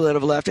good people that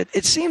have left.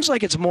 It seems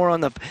like it's more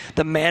on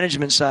the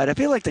management side. I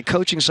feel like the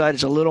coaching side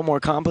is a little more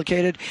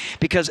complicated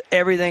because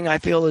everything I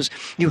feel is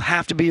you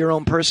have to be your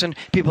own person.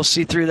 People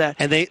see through that,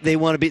 and they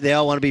want to be. They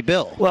all want to be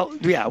Bill. Well,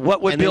 yeah.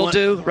 What would Bill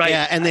do? Right.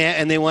 Yeah,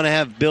 and they want to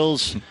have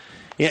Bill's.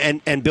 Yeah,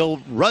 and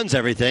Bill runs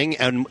everything,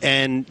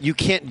 and you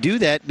can't do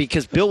that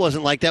because Bill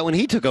wasn't like that when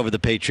he took over the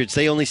Patriots.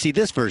 They only see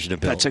this version of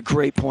Bill. That's a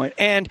great point.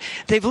 And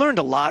they've learned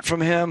a lot from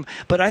him,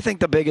 but I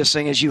think the biggest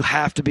thing is you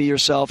have to be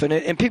yourself.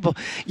 And people,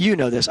 you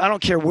know this. I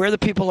don't care where the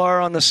people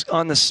are on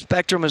the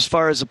spectrum as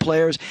far as the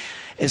players,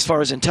 as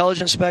far as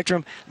intelligence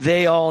spectrum,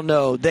 they all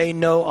know. They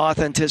know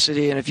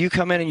authenticity. And if you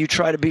come in and you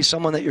try to be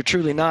someone that you're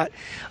truly not,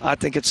 I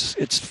think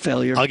it's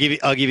failure. I'll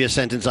give you a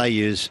sentence I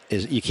use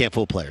is you can't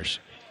fool players.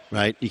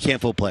 Right, you can't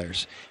fool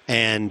players,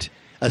 and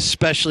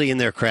especially in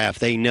their craft,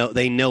 they know.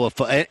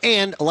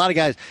 And a lot of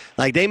guys,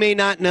 like, they may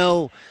not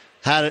know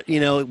how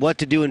to, what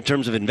to do in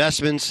terms of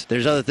investments.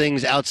 There's other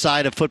things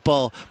outside of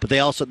football, but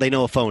they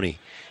know a phony,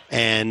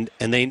 and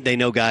they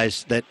know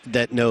guys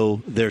that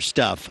know their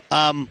stuff.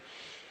 I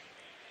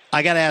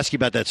got to ask you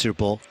about that Super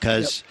Bowl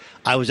because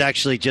I was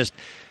actually just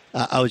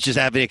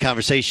having a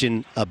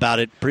conversation about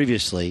it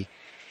previously.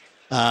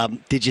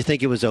 Did you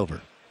think it was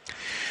over?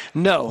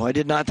 No, I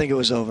did not think it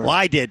was over. Well,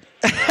 I did.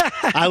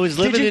 I was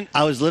living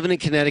in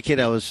Connecticut.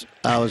 I was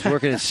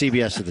working at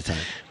CBS at the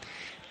time,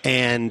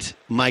 and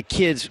my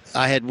kids.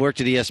 I had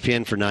worked at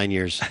ESPN for 9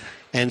 years,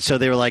 and so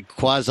they were like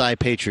quasi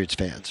Patriots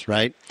fans,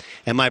 right?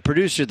 And my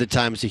producer at the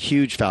time was a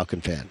huge Falcon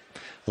fan,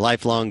 a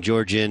lifelong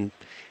Georgian,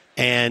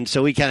 and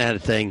so we kind of had a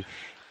thing.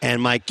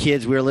 And my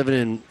kids, we were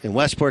living in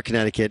Westport,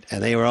 Connecticut,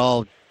 and they were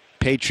all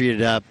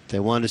Patrioted up.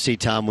 They wanted to see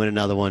Tom win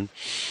another one,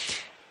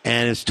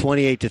 and it's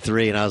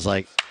 28-3, and I was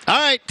like, all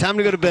right, time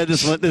to go to bed.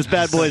 This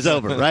bad boy's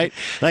over, right?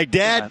 Like,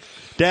 Dad,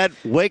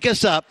 wake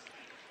us up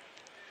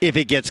if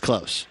it gets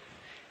close.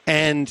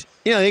 And,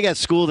 they got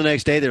school the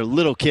next day. They're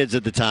little kids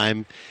at the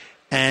time.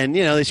 And,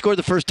 they scored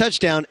the first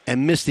touchdown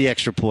and missed the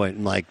extra point.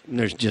 And, like,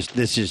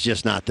 this is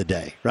just not the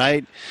day,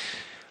 right?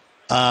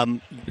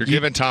 You're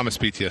giving Thomas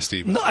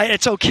PTSD. No,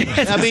 it's okay.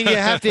 I mean, you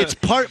have to. It's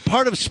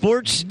part of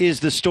sports is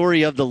the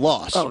story of the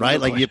loss, right?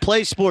 No, like, you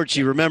play sports,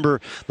 you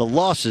remember the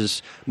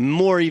losses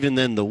more even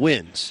than the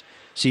wins.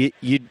 So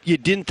you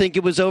didn't think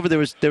it was over? There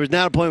was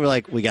now a point where,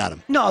 like, we got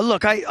him. No,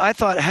 look, I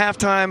thought at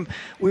halftime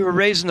we were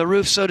raising the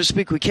roof, so to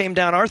speak. We came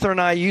down. Arthur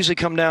and I usually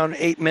come down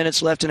 8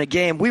 minutes left in a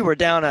game. We were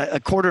down a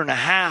quarter and a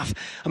half.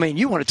 I mean,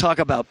 you want to talk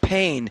about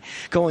pain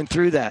going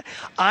through that.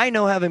 I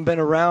know, having been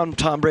around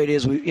Tom Brady,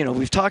 as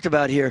we've talked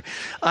about here,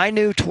 I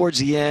knew towards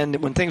the end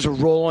when things were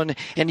rolling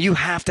and you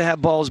have to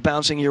have balls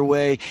bouncing your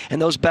way, and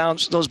those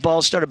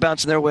balls started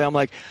bouncing their way. I'm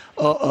like,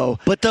 uh-oh.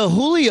 But the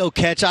Julio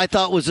catch, I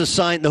thought, was a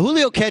sign. The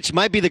Julio catch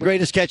might be the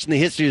greatest catch in the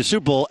history of the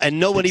Super Bowl, and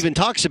no one even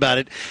talks about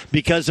it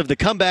because of the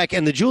comeback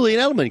and the Julian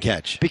Edelman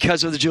catch.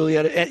 Because of the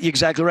Julian,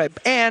 exactly right.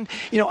 And,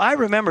 I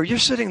remember you're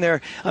sitting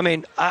there. I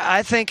mean,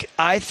 I think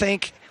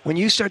when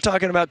you start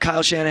talking about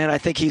Kyle Shanahan, I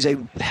think he's a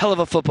hell of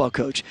a football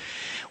coach.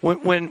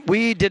 When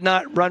we did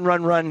not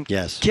run,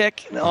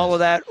 kick, and all of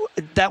that,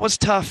 that was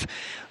tough.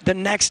 The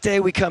next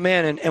day we come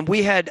in, and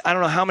we had, I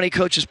don't know how many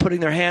coaches putting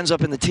their hands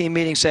up in the team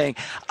meeting saying,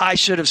 I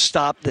should have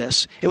stopped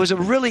this. It was a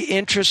really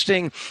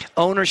interesting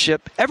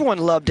ownership. Everyone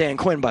loved Dan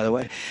Quinn, by the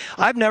way.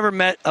 I've never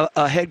met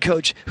a head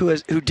coach who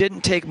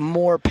didn't take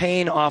more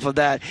pain off of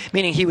that,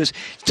 meaning he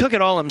took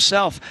it all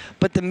himself.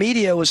 But the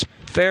media was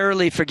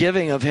fairly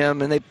forgiving of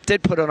him, and they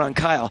did put it on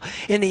Kyle.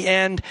 In the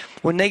end,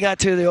 when they got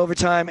to the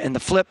overtime and the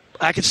flip,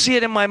 I could see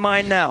it in my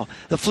mind now.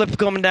 The flip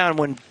coming down.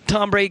 When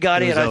Tom Brady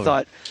got it, I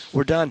thought,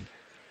 we're done.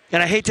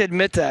 And I hate to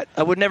admit that.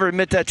 I would never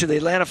admit that to the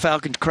Atlanta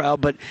Falcons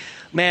crowd, but,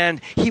 man,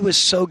 he was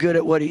so good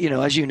at what he,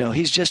 as you know,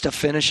 he's just a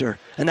finisher.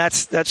 And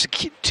that's a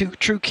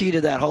true key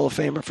to that Hall of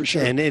Famer for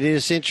sure. And it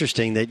is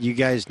interesting that you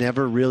guys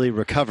never really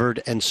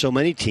recovered, and so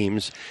many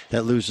teams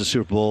that lose the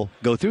Super Bowl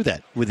go through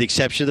that, with the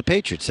exception of the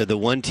Patriots. So the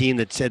one team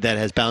that said that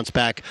has bounced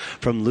back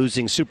from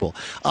losing Super Bowl.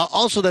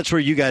 Also, that's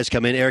where you guys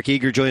come in. Eric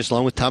Eager joins us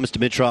along with Thomas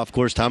Dimitroff. Of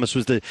course, Thomas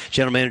was the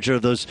general manager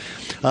of those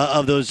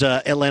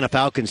Atlanta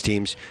Falcons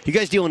teams. You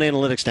guys deal in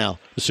analytics now,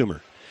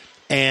 Sumer.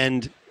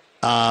 And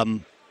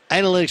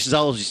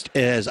analytics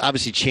has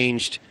obviously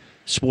changed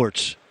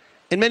sports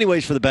in many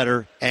ways for the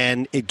better,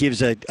 and it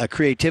gives a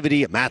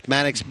creativity, a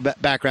mathematics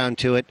background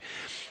to it.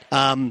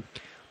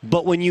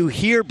 But when you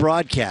hear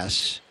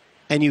broadcasts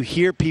and you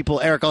hear people,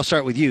 Eric, I'll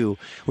start with you.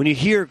 When you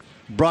hear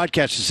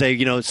broadcasters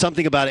say,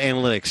 something about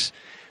analytics,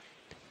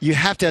 you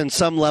have to, on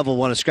some level,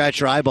 want to scratch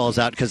your eyeballs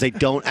out because they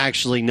don't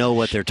actually know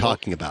what they're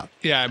talking about.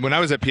 Yeah, when I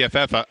was at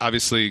PFF,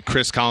 obviously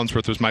Chris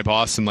Collinsworth was my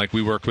boss, and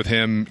we worked with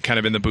him kind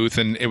of in the booth,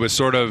 and it was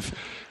sort of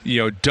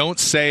don't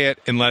say it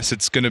unless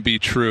it's going to be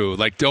true.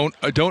 Like, don't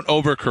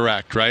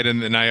overcorrect, right?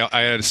 And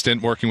I had a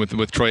stint working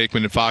with Troy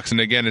Aikman and Fox, and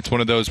again, it's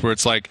one of those where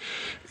it's like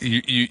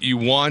you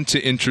want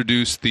to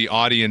introduce the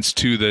audience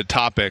to the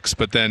topics,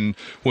 but then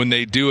when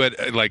they do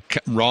it like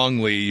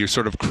wrongly, you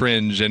sort of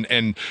cringe.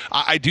 And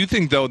I do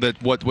think though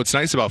that what's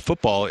nice about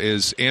football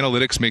is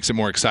analytics makes it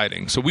more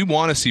exciting. So we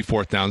want to see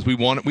fourth downs. We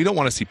don't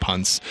want to see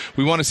punts.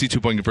 We want to see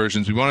 2-point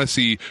conversions. We want to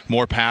see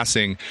more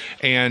passing.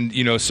 And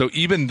so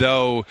even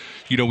though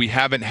we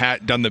haven't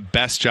done the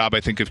best job,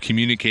 I think, of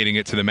communicating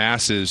it to the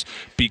masses,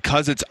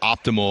 because it's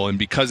optimal and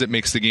because it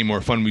makes the game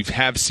more fun, we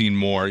have seen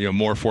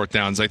more fourth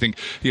downs. I think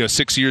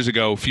 6 years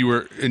ago,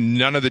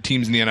 none of the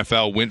teams in the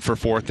NFL went for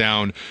fourth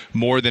down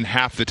more than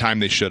half the time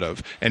they should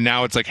have, and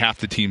now it's like half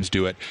the teams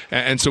do it.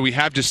 And so we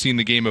have just seen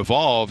the game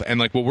evolve, and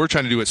like what we're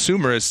trying to do at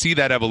Sumer is see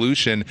that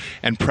evolution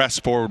and press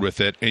forward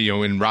with it,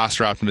 in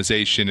roster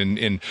optimization and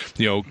in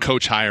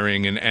coach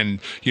hiring and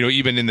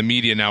even in the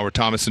media now, where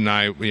Thomas and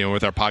I,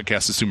 with our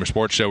podcast, the Sumer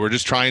Sports Show, we're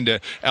just trying to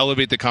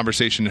elevate the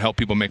conversation and help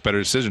people make better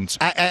decisions.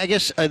 I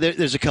guess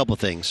there's a couple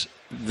things.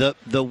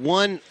 The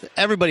one,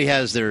 everybody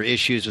has their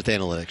issues with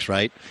analytics,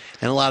 right?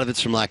 And a lot of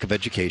it's from lack of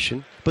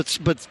education. But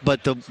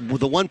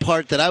the one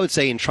part that I would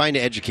say in trying to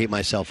educate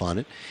myself on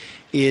it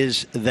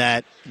is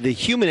that the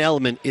human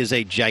element is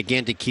a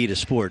gigantic key to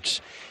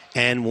sports.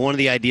 And one of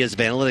the ideas of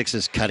analytics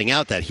is cutting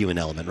out that human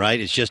element, right?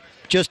 It's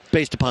just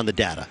based upon the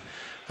data,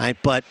 right?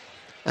 But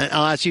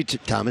I'll ask you,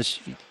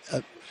 Thomas,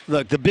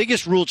 look, the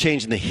biggest rule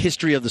change in the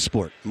history of the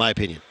sport, in my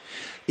opinion,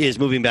 is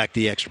moving back to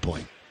the extra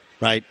point.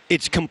 Right,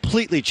 it's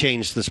completely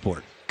changed the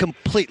sport.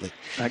 Completely.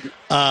 I agree.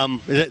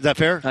 Is that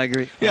fair? I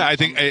agree. Yeah, I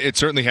think it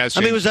certainly has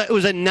changed. I mean, it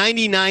was a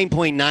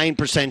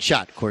 99.9%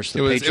 shot. Of course,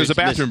 it was a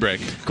bathroom break.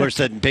 Of course,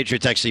 the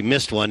Patriots actually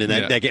missed one in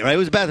that game. Right, it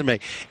was a bathroom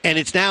break, and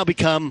it's now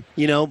become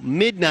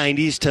mid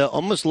 90s to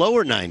almost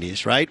lower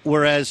 90s. Right,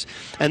 whereas,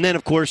 and then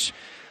of course.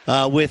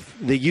 With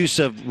the use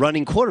of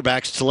running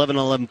quarterbacks, it's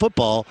 11-on-11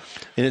 football,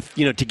 and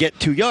to get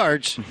 2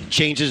 yards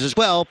changes as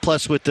well.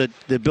 Plus, with the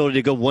ability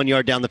to go 1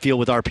 yard down the field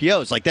with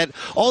RPOs like that,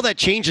 all that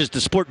changes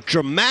the sport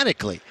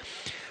dramatically.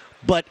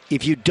 But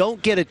if you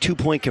don't get a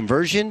 2-point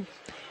conversion,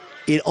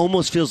 it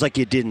almost feels like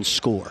you didn't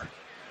score.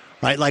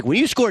 Right, like when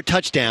you score a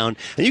touchdown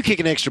and you kick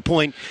an extra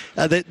point,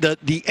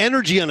 the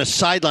energy on a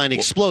sideline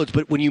explodes.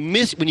 But when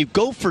you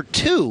go for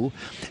 2,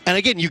 and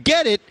again you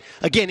get it,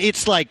 again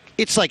it's like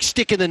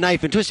sticking the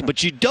knife and twisting.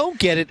 But you don't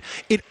get it,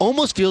 it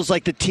almost feels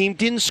like the team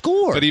didn't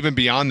score. But even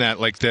beyond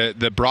that, like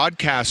the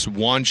broadcast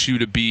wants you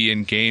to be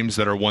in games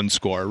that are one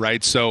score,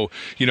 right? So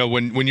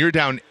when you're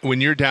down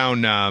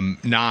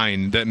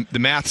 9, the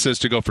math says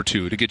to go for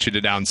 2 to get you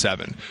to down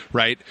 7,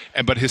 right?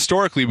 But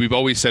historically we've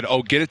always said,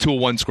 get it to a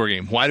 1-score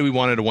game. Why do we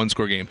want it a 1-score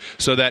game?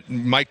 So that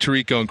Mike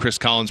Tirico and Chris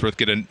Collinsworth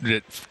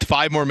get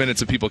 5 more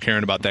minutes of people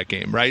caring about that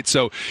game, right?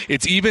 So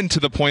it's even to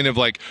the point of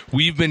like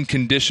we've been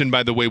conditioned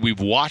by the way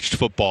we've watched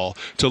football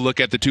to look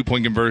at the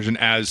 2-point conversion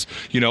as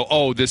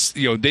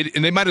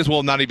they might as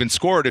well not even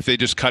score it if they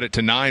just cut it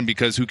to 9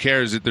 because who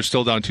cares if they're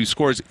still down 2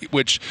 scores?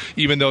 Which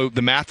even though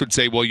the math would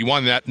say, well, you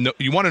want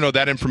to know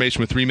that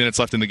information with 3 minutes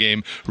left in the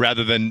game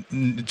rather than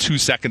 2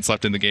 seconds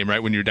left in the game,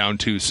 right? When you're down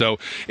 2, so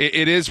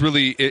it is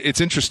really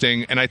it's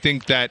interesting, and I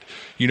think that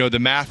the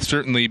math.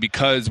 Certainly,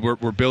 because we're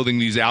building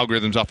these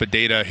algorithms off of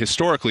data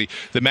historically,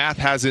 the math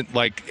hasn't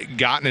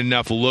gotten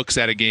enough looks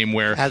at a game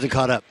where hasn't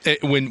caught up.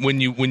 When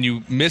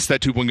you miss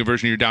that 2-point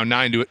conversion, you're down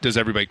 9. Does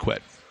everybody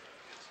quit?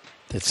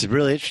 That's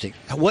really interesting.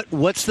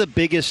 What's the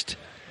biggest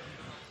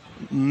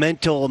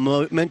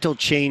mental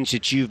change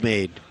that you've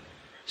made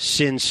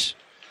since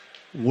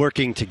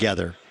working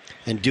together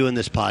and doing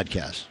this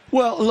podcast?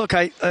 Well, look,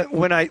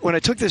 when I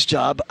took this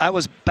job, I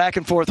was back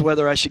and forth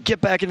whether I should get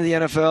back into the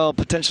NFL,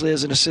 potentially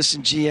as an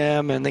assistant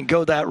GM, and then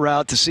go that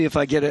route to see if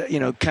I get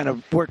kind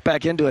of work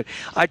back into it.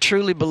 I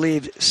truly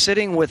believe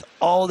sitting with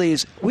all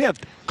these, we have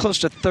close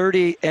to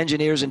 30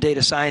 engineers and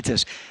data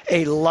scientists,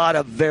 a lot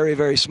of very,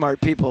 very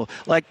smart people,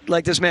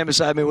 like this man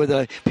beside me with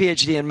a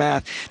PhD in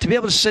math, to be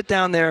able to sit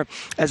down there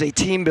as a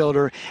team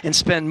builder and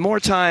spend more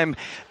time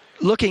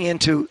looking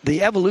into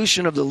the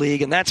evolution of the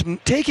league, and that's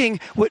taking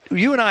what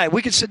you and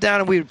we could sit down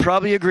and we would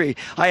probably agree.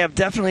 I have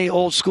definitely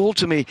old school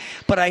to me,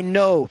 but I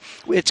know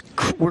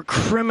we're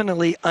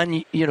criminally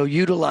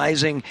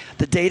utilizing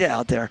the data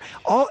out there.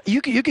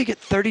 You could get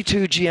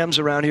 32 GMs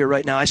around here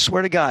right now, I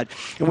swear to God,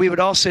 and we would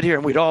all sit here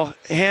and we'd all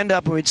hand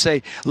up and we'd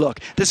say,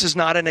 look, this is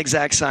not an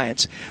exact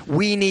science.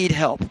 We need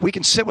help. We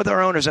can sit with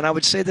our owners, and I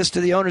would say this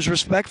to the owners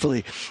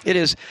respectfully. It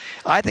is,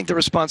 I think, the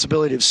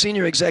responsibility of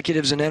senior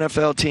executives in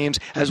NFL teams,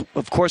 as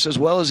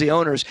well as the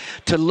owners,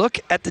 to look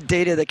at the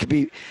data that could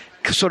be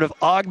sort of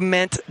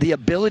augment the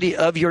ability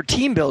of your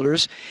team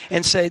builders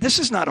and say, this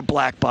is not a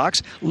black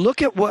box.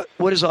 Look at what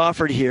is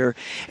offered here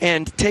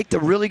and take the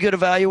really good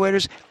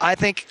evaluators. I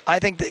think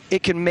that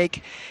it can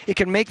make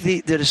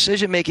the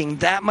decision making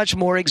that much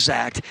more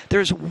exact.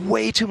 There's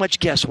way too much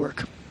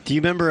guesswork. Do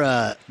you remember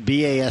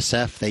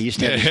BASF? They used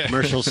to have these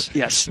commercials.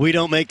 Yes. We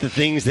don't make the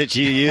things that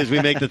you use.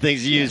 We make the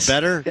things you use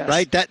better. Yes.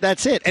 Right?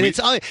 That's it. And it's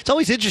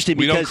always interesting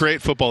We because don't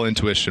create football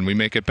intuition. We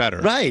make it better.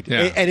 Right.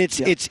 Yeah. And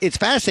it's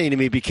fascinating to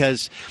me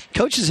because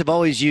coaches have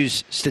always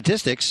used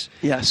statistics.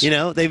 Yes.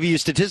 They've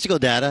used statistical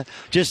data.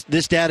 Just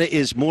this data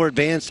is more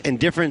advanced and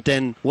different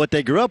than what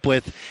they grew up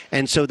with,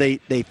 and so they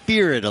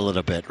fear it a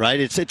little bit, right?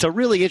 It's a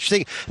really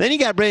interesting. Then you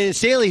got Brandon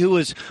Staley, who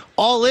was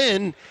all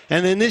in,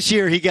 and then this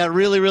year he got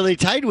really, really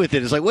tight with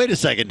it. It's like, wait a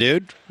second,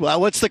 dude. Well,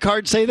 what's the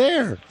card say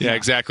there? Yeah,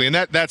 exactly. And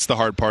that's the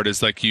hard part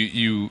is like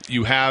you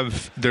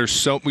have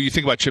when you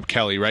think about Chip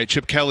Kelly, right?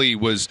 Chip Kelly he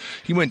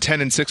went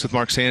 10-6 with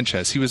Mark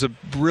Sanchez. He was a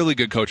really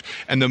good coach.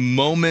 And the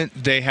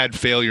moment they had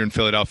failure in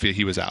Philadelphia,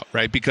 he was out,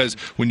 right? Because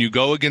when you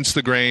go against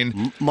the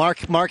grain, Mark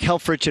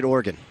Helfrich at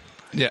Oregon.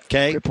 Yeah.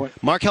 Okay. Good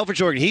point. Mark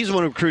Helfrich, Oregon. He's the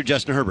one who recruited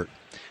Justin Herbert.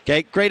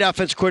 Okay. Great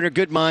offensive coordinator,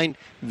 good mind.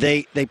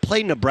 They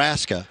played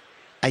Nebraska.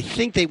 I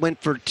think they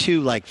went for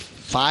 2 like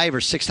 5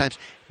 or 6 times.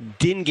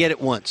 Didn't get it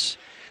once.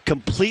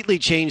 Completely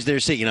changed their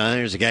seat.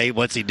 There's a guy.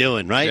 What's he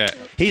doing? Right? Yeah.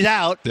 He's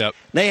out. Yep.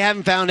 They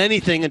haven't found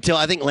anything until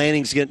I think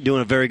Lanning's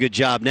doing a very good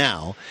job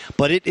now.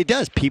 But it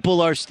does. People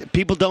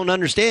don't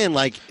understand.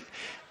 Like,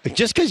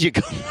 just because you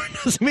go for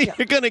it doesn't mean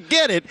you're going to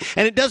get it,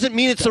 and it doesn't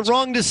mean it's the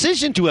wrong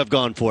decision to have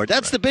gone for it.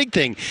 That's the big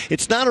thing.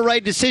 It's not a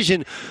right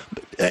decision.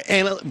 But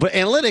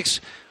analytics.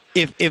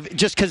 If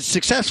just because it's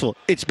successful,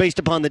 it's based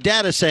upon the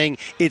data saying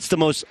it's the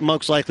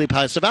most likely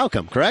positive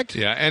outcome, correct?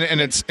 Yeah, and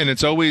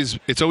it's always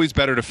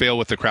better to fail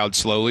with the crowd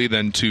slowly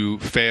than to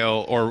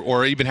fail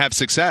or even have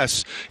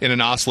success in an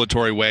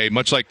oscillatory way.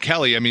 Much like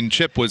Kelly, I mean,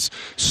 Chip was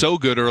so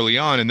good early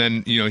on, and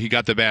then he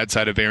got the bad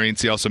side of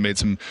variance. He also made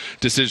some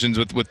decisions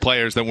with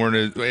players that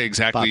weren't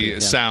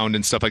exactly sound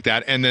and stuff like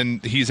that, and then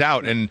he's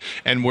out. And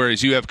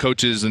whereas you have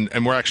coaches,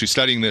 and we're actually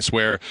studying this,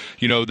 where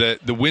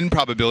the win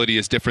probability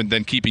is different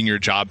than keeping your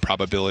job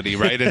probability.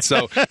 Right, and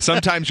so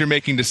sometimes you're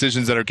making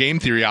decisions that are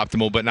game theory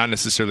optimal, but not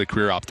necessarily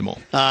career optimal.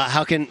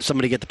 How can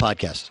somebody get the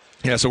podcast?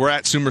 Yeah, so we're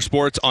at Sumer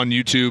Sports on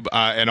YouTube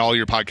and all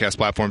your podcast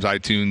platforms,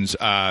 iTunes,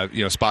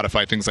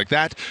 Spotify, things like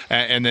that,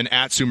 and then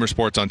at Sumer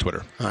Sports on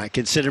Twitter. All right,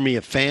 consider me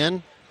a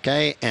fan,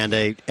 okay, and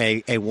a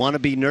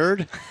wannabe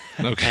nerd.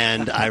 Okay.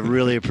 And I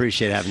really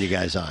appreciate having you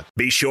guys on.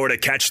 Be sure to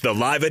catch the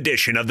live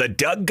edition of the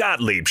Doug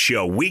Gottlieb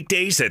Show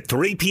weekdays at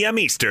 3 p.m.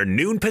 Eastern,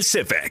 noon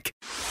Pacific.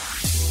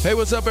 Hey,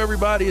 what's up,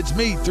 everybody? It's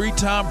me,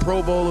 3-time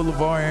Pro Bowler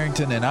LeVar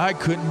Arrington, and I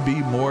couldn't be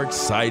more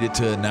excited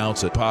to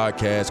announce a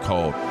podcast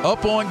called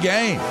Up On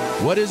Game.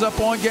 What is Up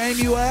On Game,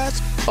 you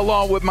ask?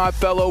 Along with my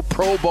fellow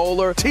Pro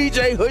Bowler,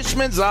 TJ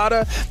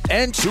Hushmanzada,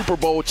 and Super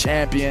Bowl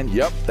champion,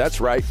 yep, that's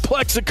right,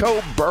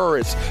 Plexico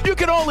Burress. You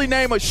can only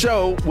name a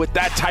show with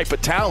that type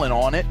of talent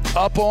on it.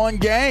 Up On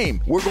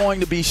Game. We're going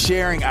to be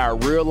sharing our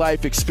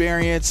real-life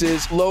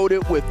experiences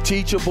loaded with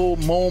teachable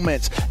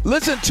moments.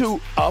 Listen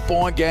to Up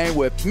On Game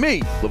with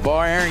me,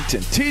 LeVar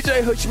Arrington,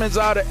 TJ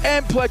Hushmanzada,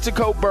 and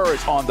Plexico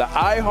Burress on the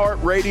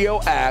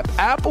iHeartRadio app,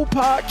 Apple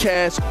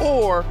Podcasts,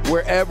 or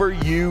wherever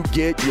you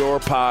get your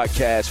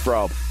podcasts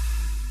from.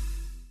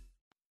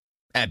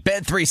 At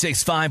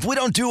Bet365, we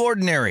don't do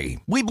ordinary.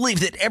 We believe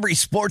that every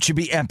sport should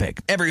be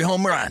epic. Every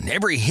home run,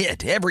 every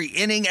hit, every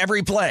inning,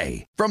 every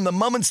play. From the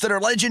moments that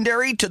are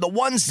legendary to the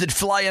ones that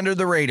fly under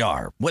the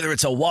radar. Whether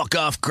it's a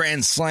walk-off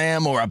grand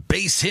slam or a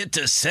base hit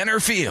to center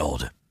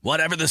field.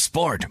 Whatever the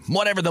sport,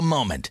 whatever the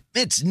moment.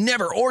 It's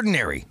never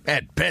ordinary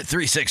at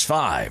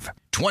Bet365.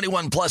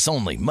 21 plus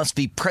only. Must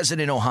be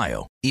present in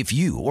Ohio. If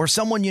you or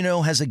someone you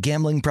know has a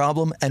gambling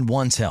problem and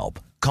wants help,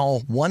 call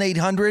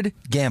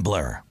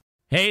 1-800-GAMBLER.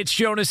 Hey, it's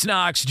Jonas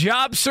Knox.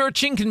 Job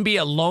searching can be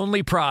a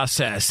lonely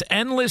process.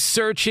 Endless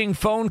searching,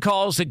 phone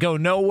calls that go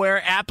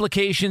nowhere,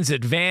 applications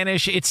that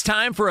vanish. It's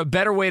time for a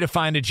better way to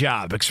find a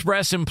job.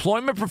 Express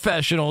Employment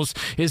Professionals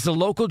is the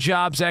local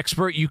jobs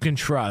expert you can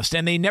trust,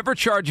 and they never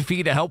charge a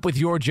fee to help with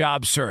your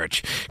job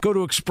search. Go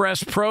to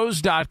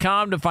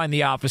expresspros.com to find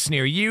the office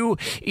near you.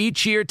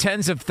 Each year,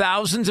 tens of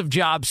thousands of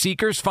job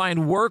seekers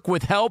find work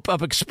with help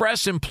of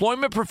Express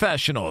Employment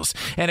Professionals,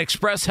 and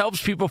Express helps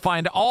people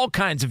find all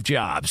kinds of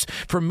jobs,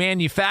 from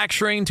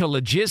manufacturing to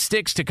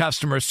logistics to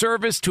customer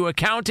service to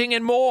accounting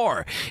and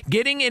more.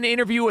 Getting an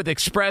interview with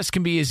Express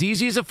can be as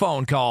easy as a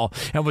phone call,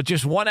 and with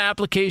just one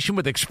application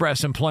with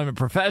Express Employment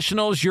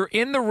Professionals, you're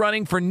in the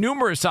running for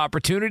numerous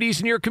opportunities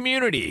in your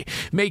community.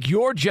 Make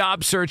your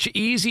job search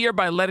easier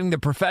by letting the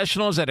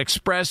professionals at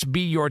Express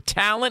be your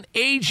talent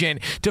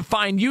agent to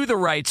find you the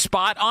right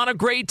spot on a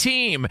great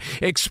team.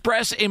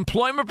 Express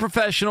Employment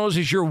Professionals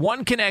is your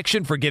one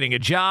connection for getting a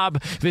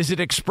job. Visit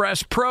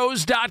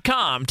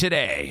expresspros.com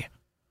today.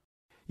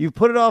 You've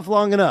put it off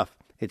long enough.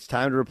 It's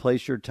time to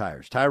replace your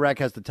tires. Tire Rack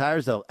has the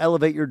tires that'll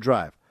elevate your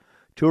drive.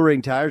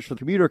 Touring tires for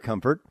commuter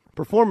comfort,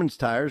 performance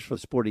tires for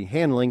sporty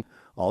handling,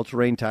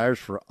 all-terrain tires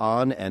for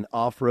on- and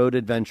off-road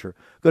adventure.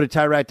 Go to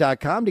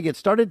TireRack.com to get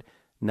started.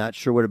 Not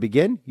sure where to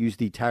begin? Use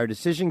the Tire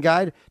Decision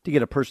Guide to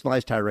get a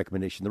personalized tire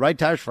recommendation. The right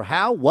tires for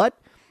how, what,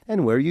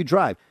 and where you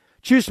drive.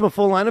 Choose from a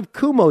full line of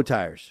Kumho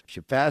tires.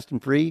 Ship fast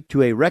and free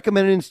to a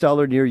recommended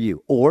installer near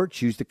you. Or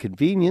choose the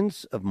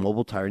convenience of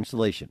mobile tire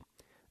installation.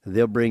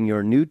 They'll bring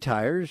your new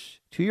tires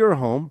to your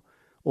home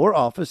or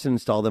office and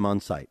install them on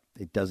site.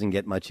 It doesn't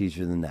get much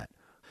easier than that.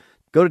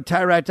 Go to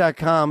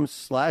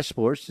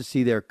TireRack.com/sports to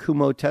see their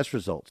Kumho test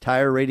results,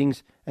 tire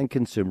ratings, and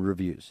consumer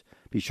reviews.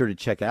 Be sure to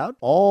check out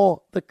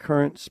all the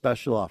current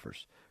special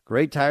offers.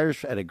 Great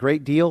tires at a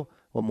great deal.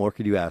 What more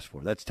could you ask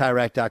for? That's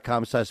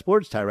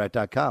TireRack.com/sports,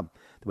 TireRack.com,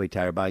 the way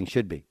tire buying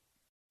should be.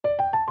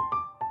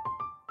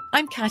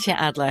 I'm Katya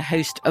Adler,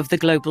 host of The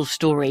Global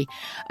Story.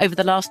 Over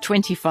the last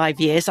 25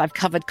 years, I've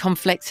covered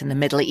conflicts in the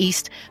Middle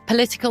East,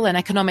 political and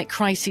economic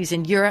crises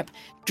in Europe,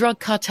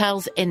 drug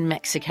cartels in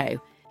Mexico.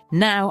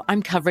 Now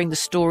I'm covering the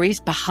stories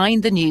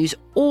behind the news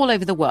all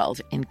over the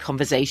world in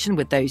conversation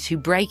with those who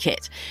break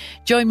it.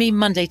 Join me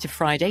Monday to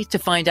Friday to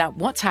find out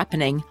what's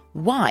happening,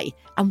 why,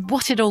 and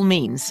what it all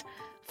means.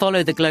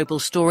 Follow The Global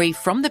Story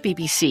from the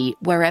BBC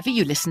wherever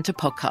you listen to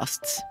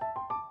podcasts.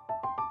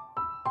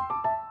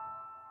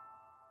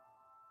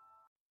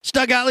 It's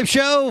Doug Gottlieb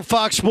Show,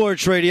 Fox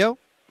Sports Radio.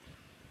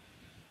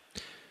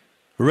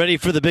 Ready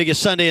for the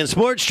biggest Sunday in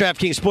sports.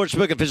 DraftKings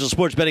Sportsbook, official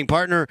sports betting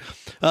partner.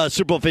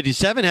 Super Bowl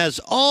 57 has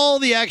all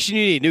the action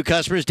you need. New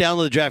customers,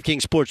 download the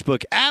DraftKings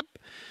Sportsbook app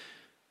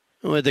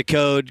with the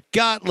code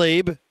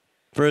Gottlieb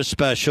for a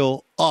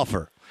special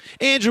offer.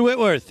 Andrew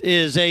Whitworth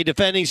is a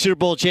defending Super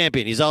Bowl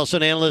champion. He's also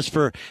an analyst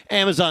for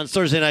Amazon's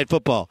Thursday Night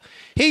Football.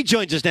 He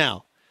joins us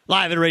now,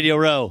 live in Radio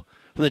Row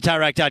from the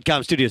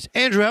TireRack.com studios.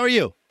 Andrew, how are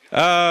you?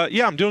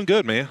 Yeah, I'm doing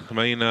good, man. I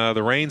mean,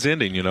 the reign's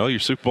ending, you know. Your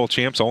Super Bowl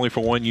champ's only for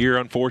 1 year,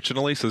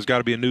 unfortunately, so there's got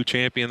to be a new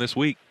champion this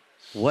week.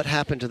 What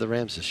happened to the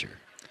Rams this year?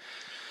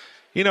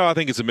 You know, I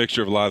think it's a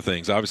mixture of a lot of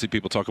things. Obviously,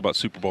 people talk about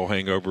Super Bowl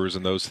hangovers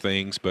and those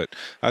things, but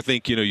I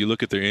think, you know, you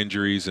look at their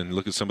injuries and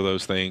look at some of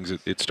those things.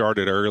 It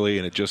started early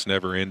and it just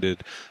never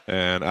ended.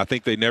 And I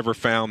think they never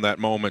found that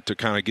moment to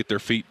kind of get their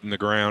feet in the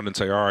ground and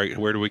say, all right,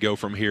 where do we go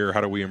from here? How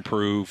do we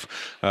improve?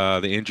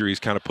 The injuries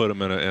kind of put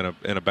them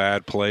in a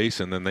bad place,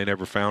 and then they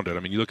never found it.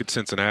 I mean, you look at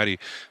Cincinnati,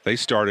 they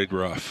started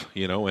rough,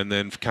 you know, and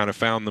then kind of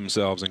found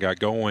themselves and got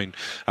going.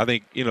 I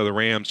think, you know, the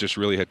Rams just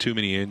really had too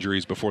many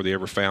injuries before they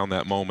ever found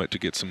that moment to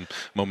get some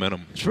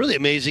momentum. It's really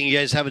amazing you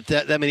guys haven't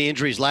that many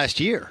injuries last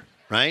year,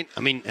 right?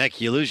 I mean,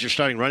 heck, you lose your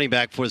starting running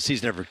back before the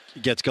season ever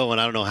gets going.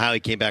 I don't know how he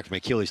came back from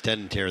Achilles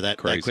tendon tear that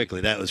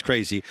quickly. That was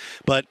crazy.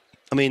 But,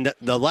 I mean,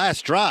 the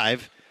last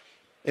drive,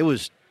 it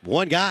was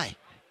one guy.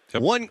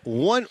 Yep.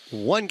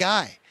 One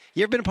guy.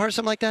 You ever been a part of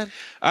something like that?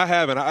 I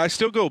haven't. I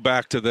still go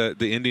back to the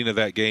ending of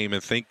that game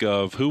and think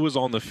of who was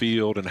on the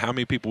field and how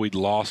many people we'd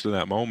lost in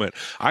that moment.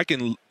 I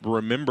can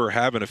remember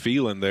having a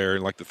feeling there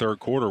in like the third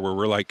quarter where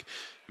we're like,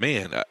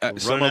 man,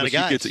 some of us,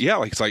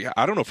 it's like,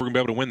 I don't know if we're going to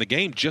be able to win the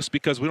game just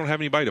because we don't have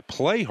anybody to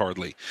play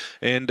hardly.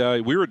 And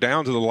we were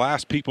down to the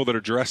last people that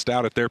are dressed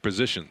out at their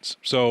positions.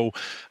 So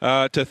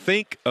to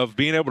think of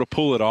being able to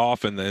pull it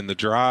off and the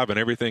drive and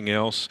everything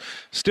else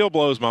still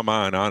blows my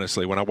mind,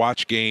 honestly. When I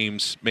watch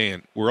games,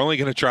 man, we're only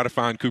going to try to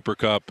find Cooper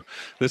Kupp.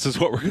 This is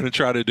what we're going to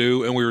try to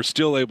do, and we were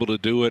still able to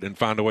do it and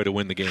find a way to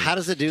win the game. How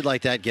does a dude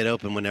like that get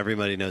open when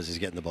everybody knows he's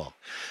getting the ball?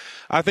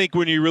 I think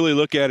when you really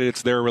look at it,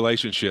 it's their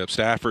relationship,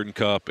 Stafford and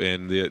Kupp,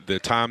 and the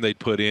time they'd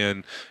put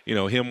in, you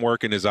know, him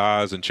working his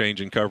eyes and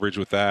changing coverage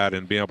with that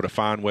and being able to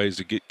find ways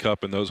to get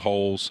Kupp in those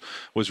holes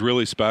was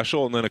really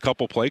special. And then a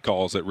couple play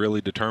calls that really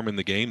determined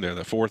the game there.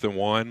 The 4th and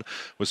 1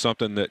 was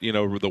something that, you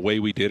know, the way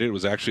we did it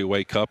was actually a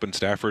way Kupp and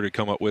Stafford had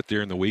come up with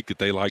during the week that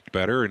they liked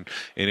better and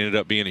ended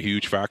up being a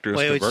huge factor.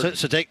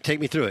 So take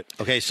me through it.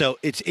 Okay, so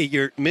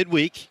you're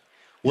midweek.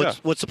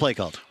 What's the play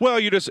called? Well,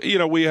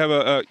 we have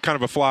a kind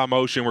of a fly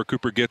motion where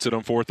Cooper gets it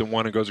on 4th and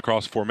 1 and goes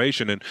across the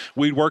formation, and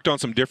we worked on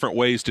some different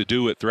ways to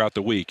do it throughout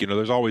the week. You know,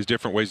 there's always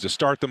different ways to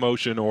start the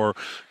motion or,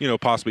 you know,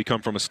 possibly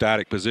come from a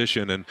static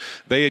position, and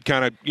they had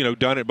kind of, you know,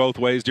 done it both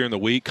ways during the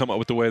week, come up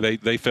with the way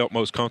they felt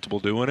most comfortable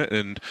doing it,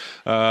 and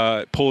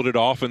pulled it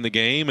off in the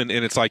game, and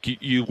it's like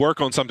you work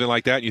on something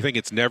like that and you think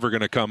it's never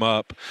going to come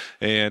up,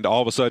 and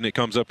all of a sudden it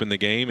comes up in the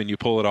game and you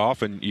pull it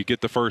off and you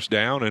get the first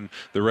down, and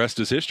the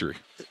rest is history.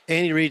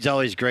 Andy Reid's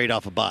always great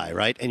off a bye,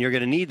 right? And you're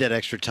going to need that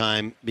extra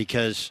time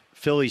because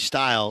Philly's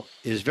style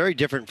is very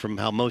different from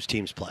how most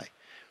teams play.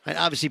 Right?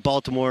 Obviously,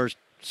 Baltimore's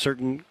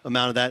certain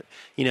amount of that,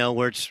 you know,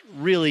 where it's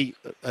really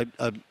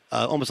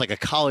almost like a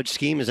college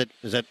scheme. Is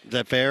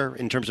that fair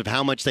in terms of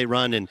how much they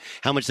run and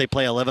how much they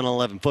play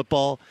 11-on-11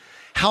 football?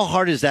 How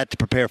hard is that to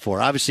prepare for?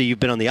 Obviously, you've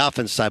been on the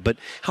offense side, but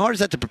how hard is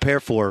that to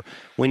prepare for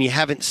when you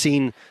haven't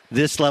seen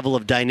this level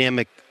of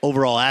dynamic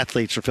overall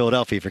athletes for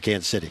Philadelphia, for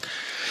Kansas City?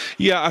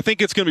 Yeah, I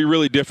think it's going to be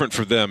really different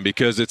for them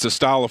because it's a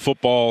style of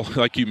football,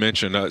 like you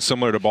mentioned,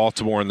 similar to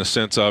Baltimore in the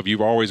sense of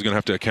you're always going to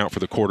have to account for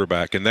the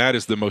quarterback, and that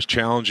is the most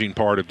challenging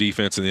part of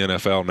defense in the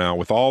NFL now.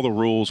 With all the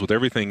rules, with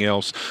everything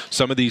else,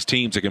 some of these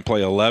teams that can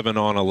play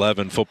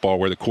 11-on-11 football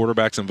where the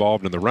quarterback's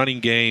involved in the running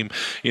game,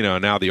 you know,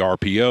 now the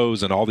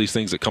RPOs and all these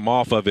things that come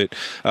off of it,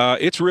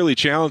 it's really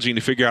challenging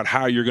to figure out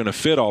how you're going to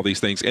fit all these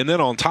things. And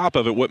then on top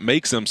of it, what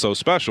makes them so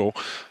special,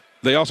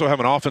 they also have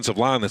an offensive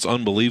line that's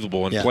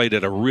unbelievable and played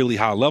at a really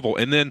high level.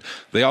 And then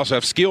they also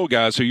have skill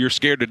guys who you're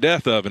scared to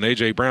death of, and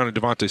A.J. Brown and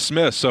Devontae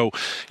Smith. So,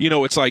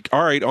 it's like,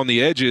 all right, on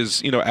the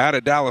edges, out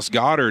of Dallas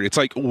Goedert, it's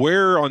like,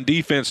 where on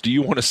defense do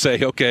you want to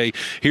say, okay,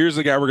 here's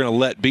the guy we're going to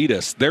let beat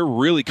us? They're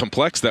really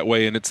complex that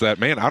way, and it's that,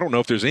 man, I don't know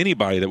if there's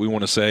anybody that we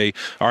want to say,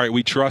 all right,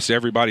 we trust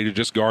everybody to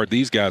just guard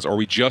these guys, or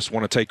we just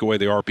want to take away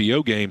the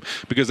RPO game,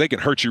 because they can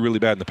hurt you really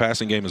bad in the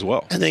passing game as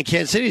well. And then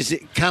Kansas City's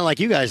kind of like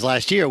you guys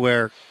last year,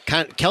 where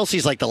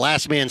Kelsey's like the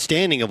last man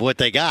standing of what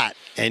they got,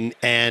 and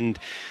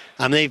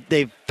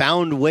they've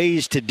found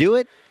ways to do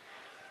it,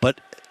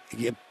 but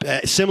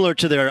similar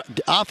to their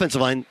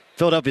offensive line,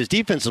 Philadelphia's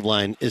defensive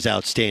line is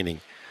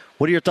outstanding.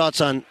 What are your thoughts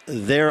on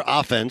their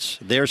offense,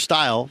 their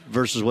style,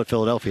 versus what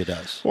Philadelphia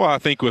does? Well, I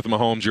think with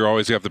Mahomes, you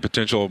always have the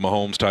potential of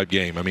Mahomes-type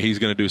game. I mean, he's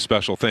going to do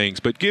special things.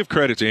 But give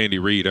credit to Andy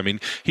Reid. I mean,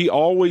 he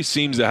always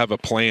seems to have a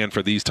plan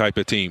for these type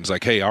of teams.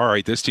 Like, hey, all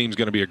right, this team's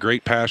going to be a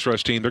great pass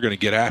rush team. They're going to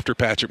get after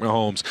Patrick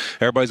Mahomes.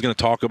 Everybody's going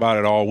to talk about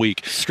it all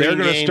week. They're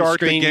going to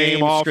start the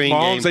game off.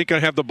 Mahomes ain't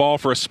going to have the ball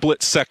for a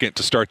split second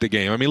to start the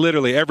game. I mean,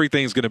 literally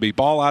everything's going to be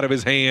ball out of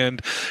his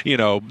hand,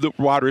 the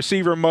wide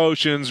receiver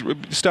motions,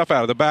 stuff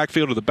out of the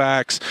backfield to the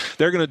backs.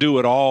 They're going to do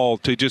it all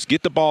to just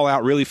get the ball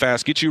out really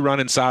fast, get you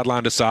running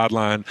sideline to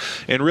sideline,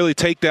 and really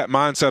take that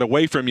mindset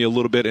away from you a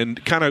little bit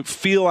and kind of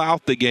feel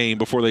out the game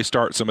before they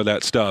start some of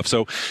that stuff.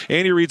 So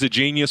Andy Reid's a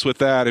genius with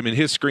that. I mean,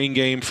 his screen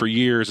game for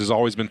years has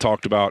always been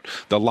talked about.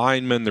 The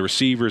linemen, the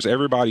receivers,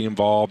 everybody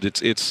involved.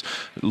 It's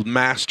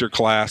master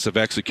class of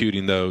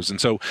executing those. And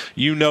so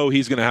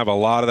he's going to have a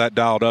lot of that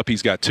dialed up.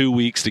 He's got 2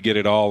 weeks to get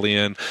it all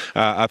in.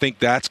 I think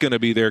that's going to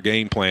be their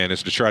game plan,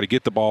 is to try to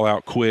get the ball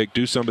out quick,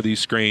 do some of these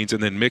screens,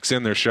 and then mix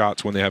in their shots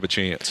when they have a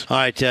chance. All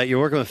right, you're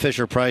working with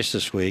Fisher-Price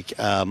this week.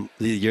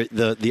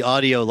 The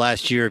audio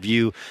last year of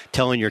you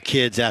telling your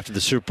kids after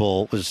the Super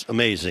Bowl was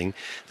amazing,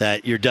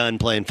 that you're done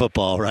playing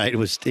football, right? It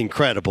was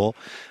incredible.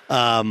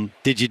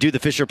 Did you do the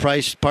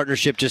Fisher-Price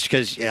partnership just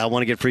because I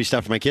want to get free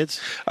stuff for my kids?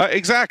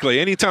 Exactly.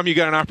 Anytime you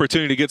got an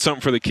opportunity to get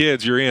something for the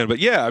kids, you're in. But,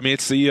 yeah, I mean,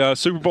 it's the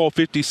Super Bowl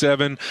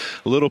 57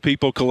 Little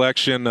People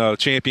Collection,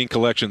 Champion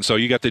Collection. So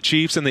you got the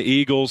Chiefs and the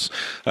Eagles.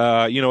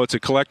 It's a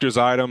collector's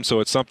item, so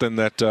it's something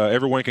that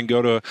everyone can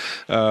go to,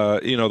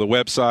 the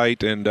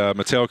website and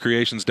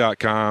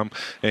MattelCreations.com,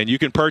 and you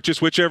can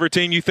purchase whichever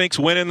team you think's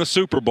winning the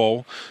Super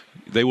Bowl.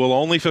 They will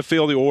only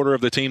fulfill the order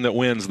of the team that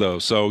wins, though.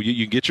 So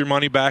you get your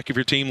money back if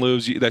your team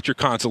loses. That's your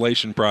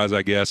consolation prize,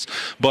 I guess.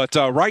 But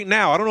right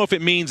now, I don't know if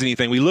it means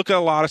anything. We look at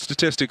a lot of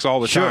statistics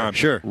all the time.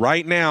 Sure.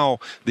 Right now,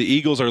 the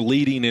Eagles are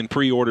leading in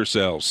pre-order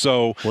sales.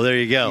 So there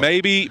you go.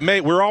 Maybe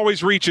we're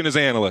always reaching as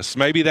analysts.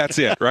 Maybe that's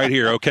it right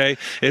here, okay?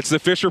 It's the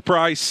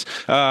Fisher-Price,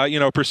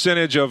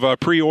 percentage of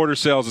pre-order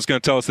sales that's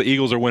going to tell us the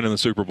Eagles are winning the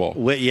Super Bowl.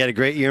 You had a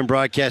great year in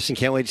broadcasting.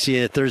 Can't wait to see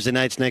you Thursday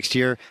nights next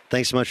year.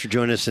 Thanks so much for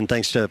joining us, and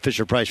thanks to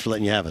Fisher-Price for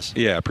letting you have us.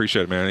 Yeah,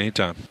 appreciate it, man.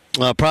 Anytime.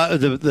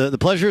 The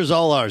pleasure is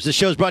all ours. This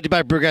show is brought to you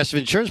by Progressive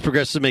Insurance.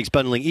 Progressive makes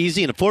bundling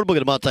easy and affordable.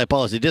 Get a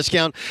multi-policy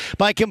discount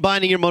by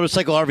combining your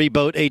motorcycle, RV,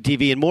 boat,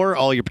 ATV, and more.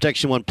 All your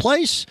protection in one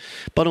place.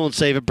 Bundle and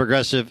save at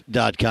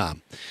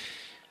Progressive.com.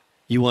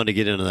 You wanted to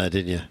get into that,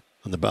 didn't you?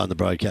 On the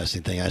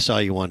broadcasting thing. I saw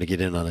you wanted to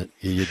get in on it.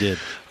 You did.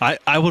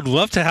 I would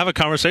love to have a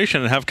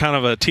conversation and have kind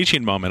of a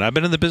teaching moment. I've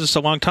been in the business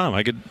a long time.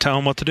 I could tell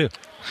them what to do.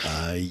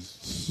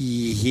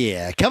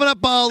 Yeah. Coming up,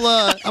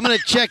 I'm going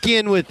to check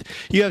in with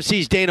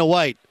UFC's Dana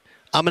White.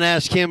 I'm going to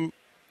ask him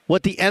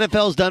what the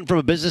NFL's done from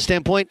a business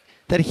standpoint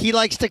that he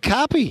likes to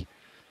copy.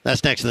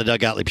 That's next on the Doug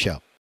Gottlieb Show.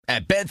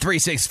 At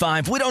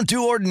Bet365, we don't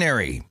do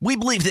ordinary. We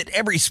believe that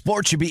every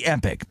sport should be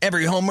epic.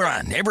 Every home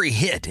run, every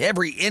hit,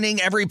 every inning,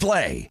 every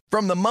play.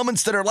 From the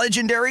moments that are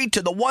legendary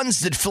to the ones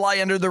that fly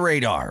under the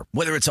radar.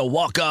 Whether it's a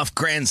walk-off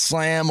grand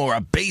slam or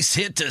a base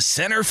hit to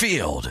center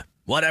field.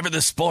 Whatever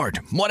the sport,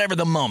 whatever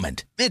the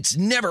moment. It's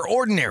never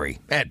ordinary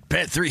at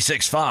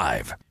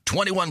Bet365.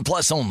 21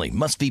 plus only.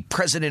 Must be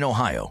present in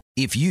Ohio.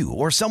 If you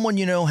or someone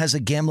you know has a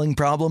gambling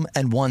problem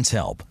and wants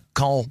help,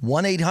 call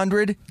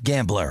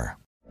 1-800-GAMBLER.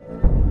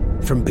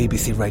 From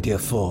BBC Radio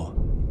 4,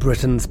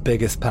 Britain's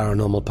biggest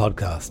paranormal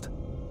podcast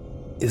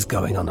is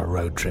going on a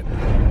road trip.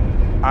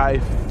 I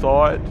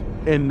thought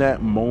in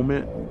that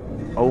moment,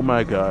 oh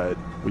my God,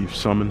 we've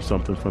summoned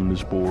something from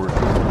this board.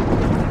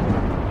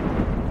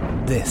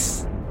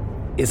 This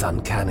is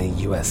Uncanny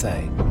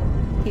USA.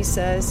 He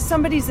says,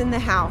 somebody's in the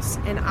house,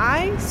 and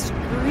I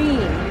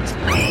screamed.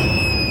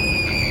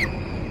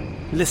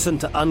 Listen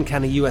to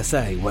Uncanny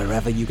USA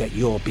wherever you get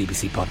your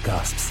BBC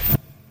podcasts,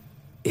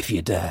 if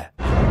you dare.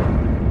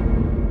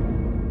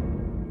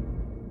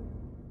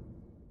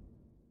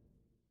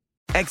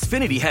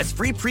 Xfinity has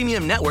free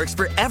premium networks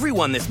for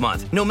everyone this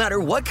month, no matter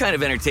what kind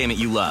of entertainment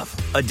you love.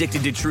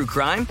 Addicted to true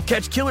crime?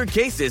 Catch killer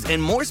cases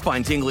and more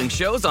spine-tingling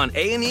shows on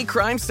A&E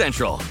Crime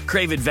Central.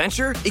 Crave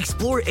adventure?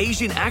 Explore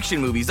Asian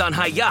action movies on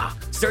Hi-YAH.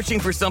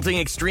 Searching for something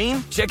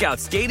extreme? Check out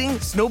skating,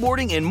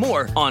 snowboarding, and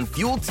more on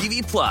Fuel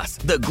TV Plus,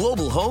 the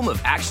global home of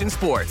action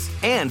sports.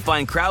 And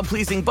find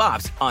crowd-pleasing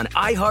bops on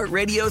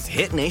iHeartRadio's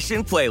Hit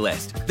Nation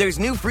playlist. There's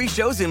new free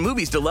shows and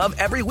movies to love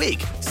every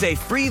week. Say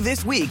free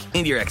this week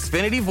in your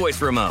Xfinity voice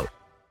remote.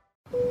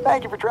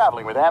 Thank you for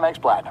traveling with Amex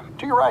Platinum.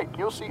 To your right,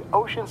 you'll see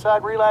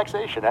oceanside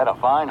relaxation at a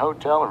fine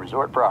hotel and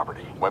resort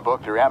property. When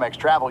booked through Amex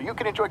Travel, you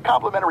can enjoy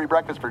complimentary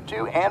breakfast for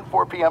 2 and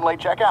 4 p.m. late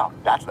checkout.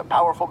 That's the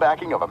powerful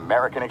backing of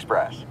American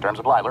Express. Terms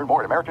apply. Learn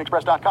more at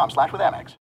americanexpress.com/withAmex.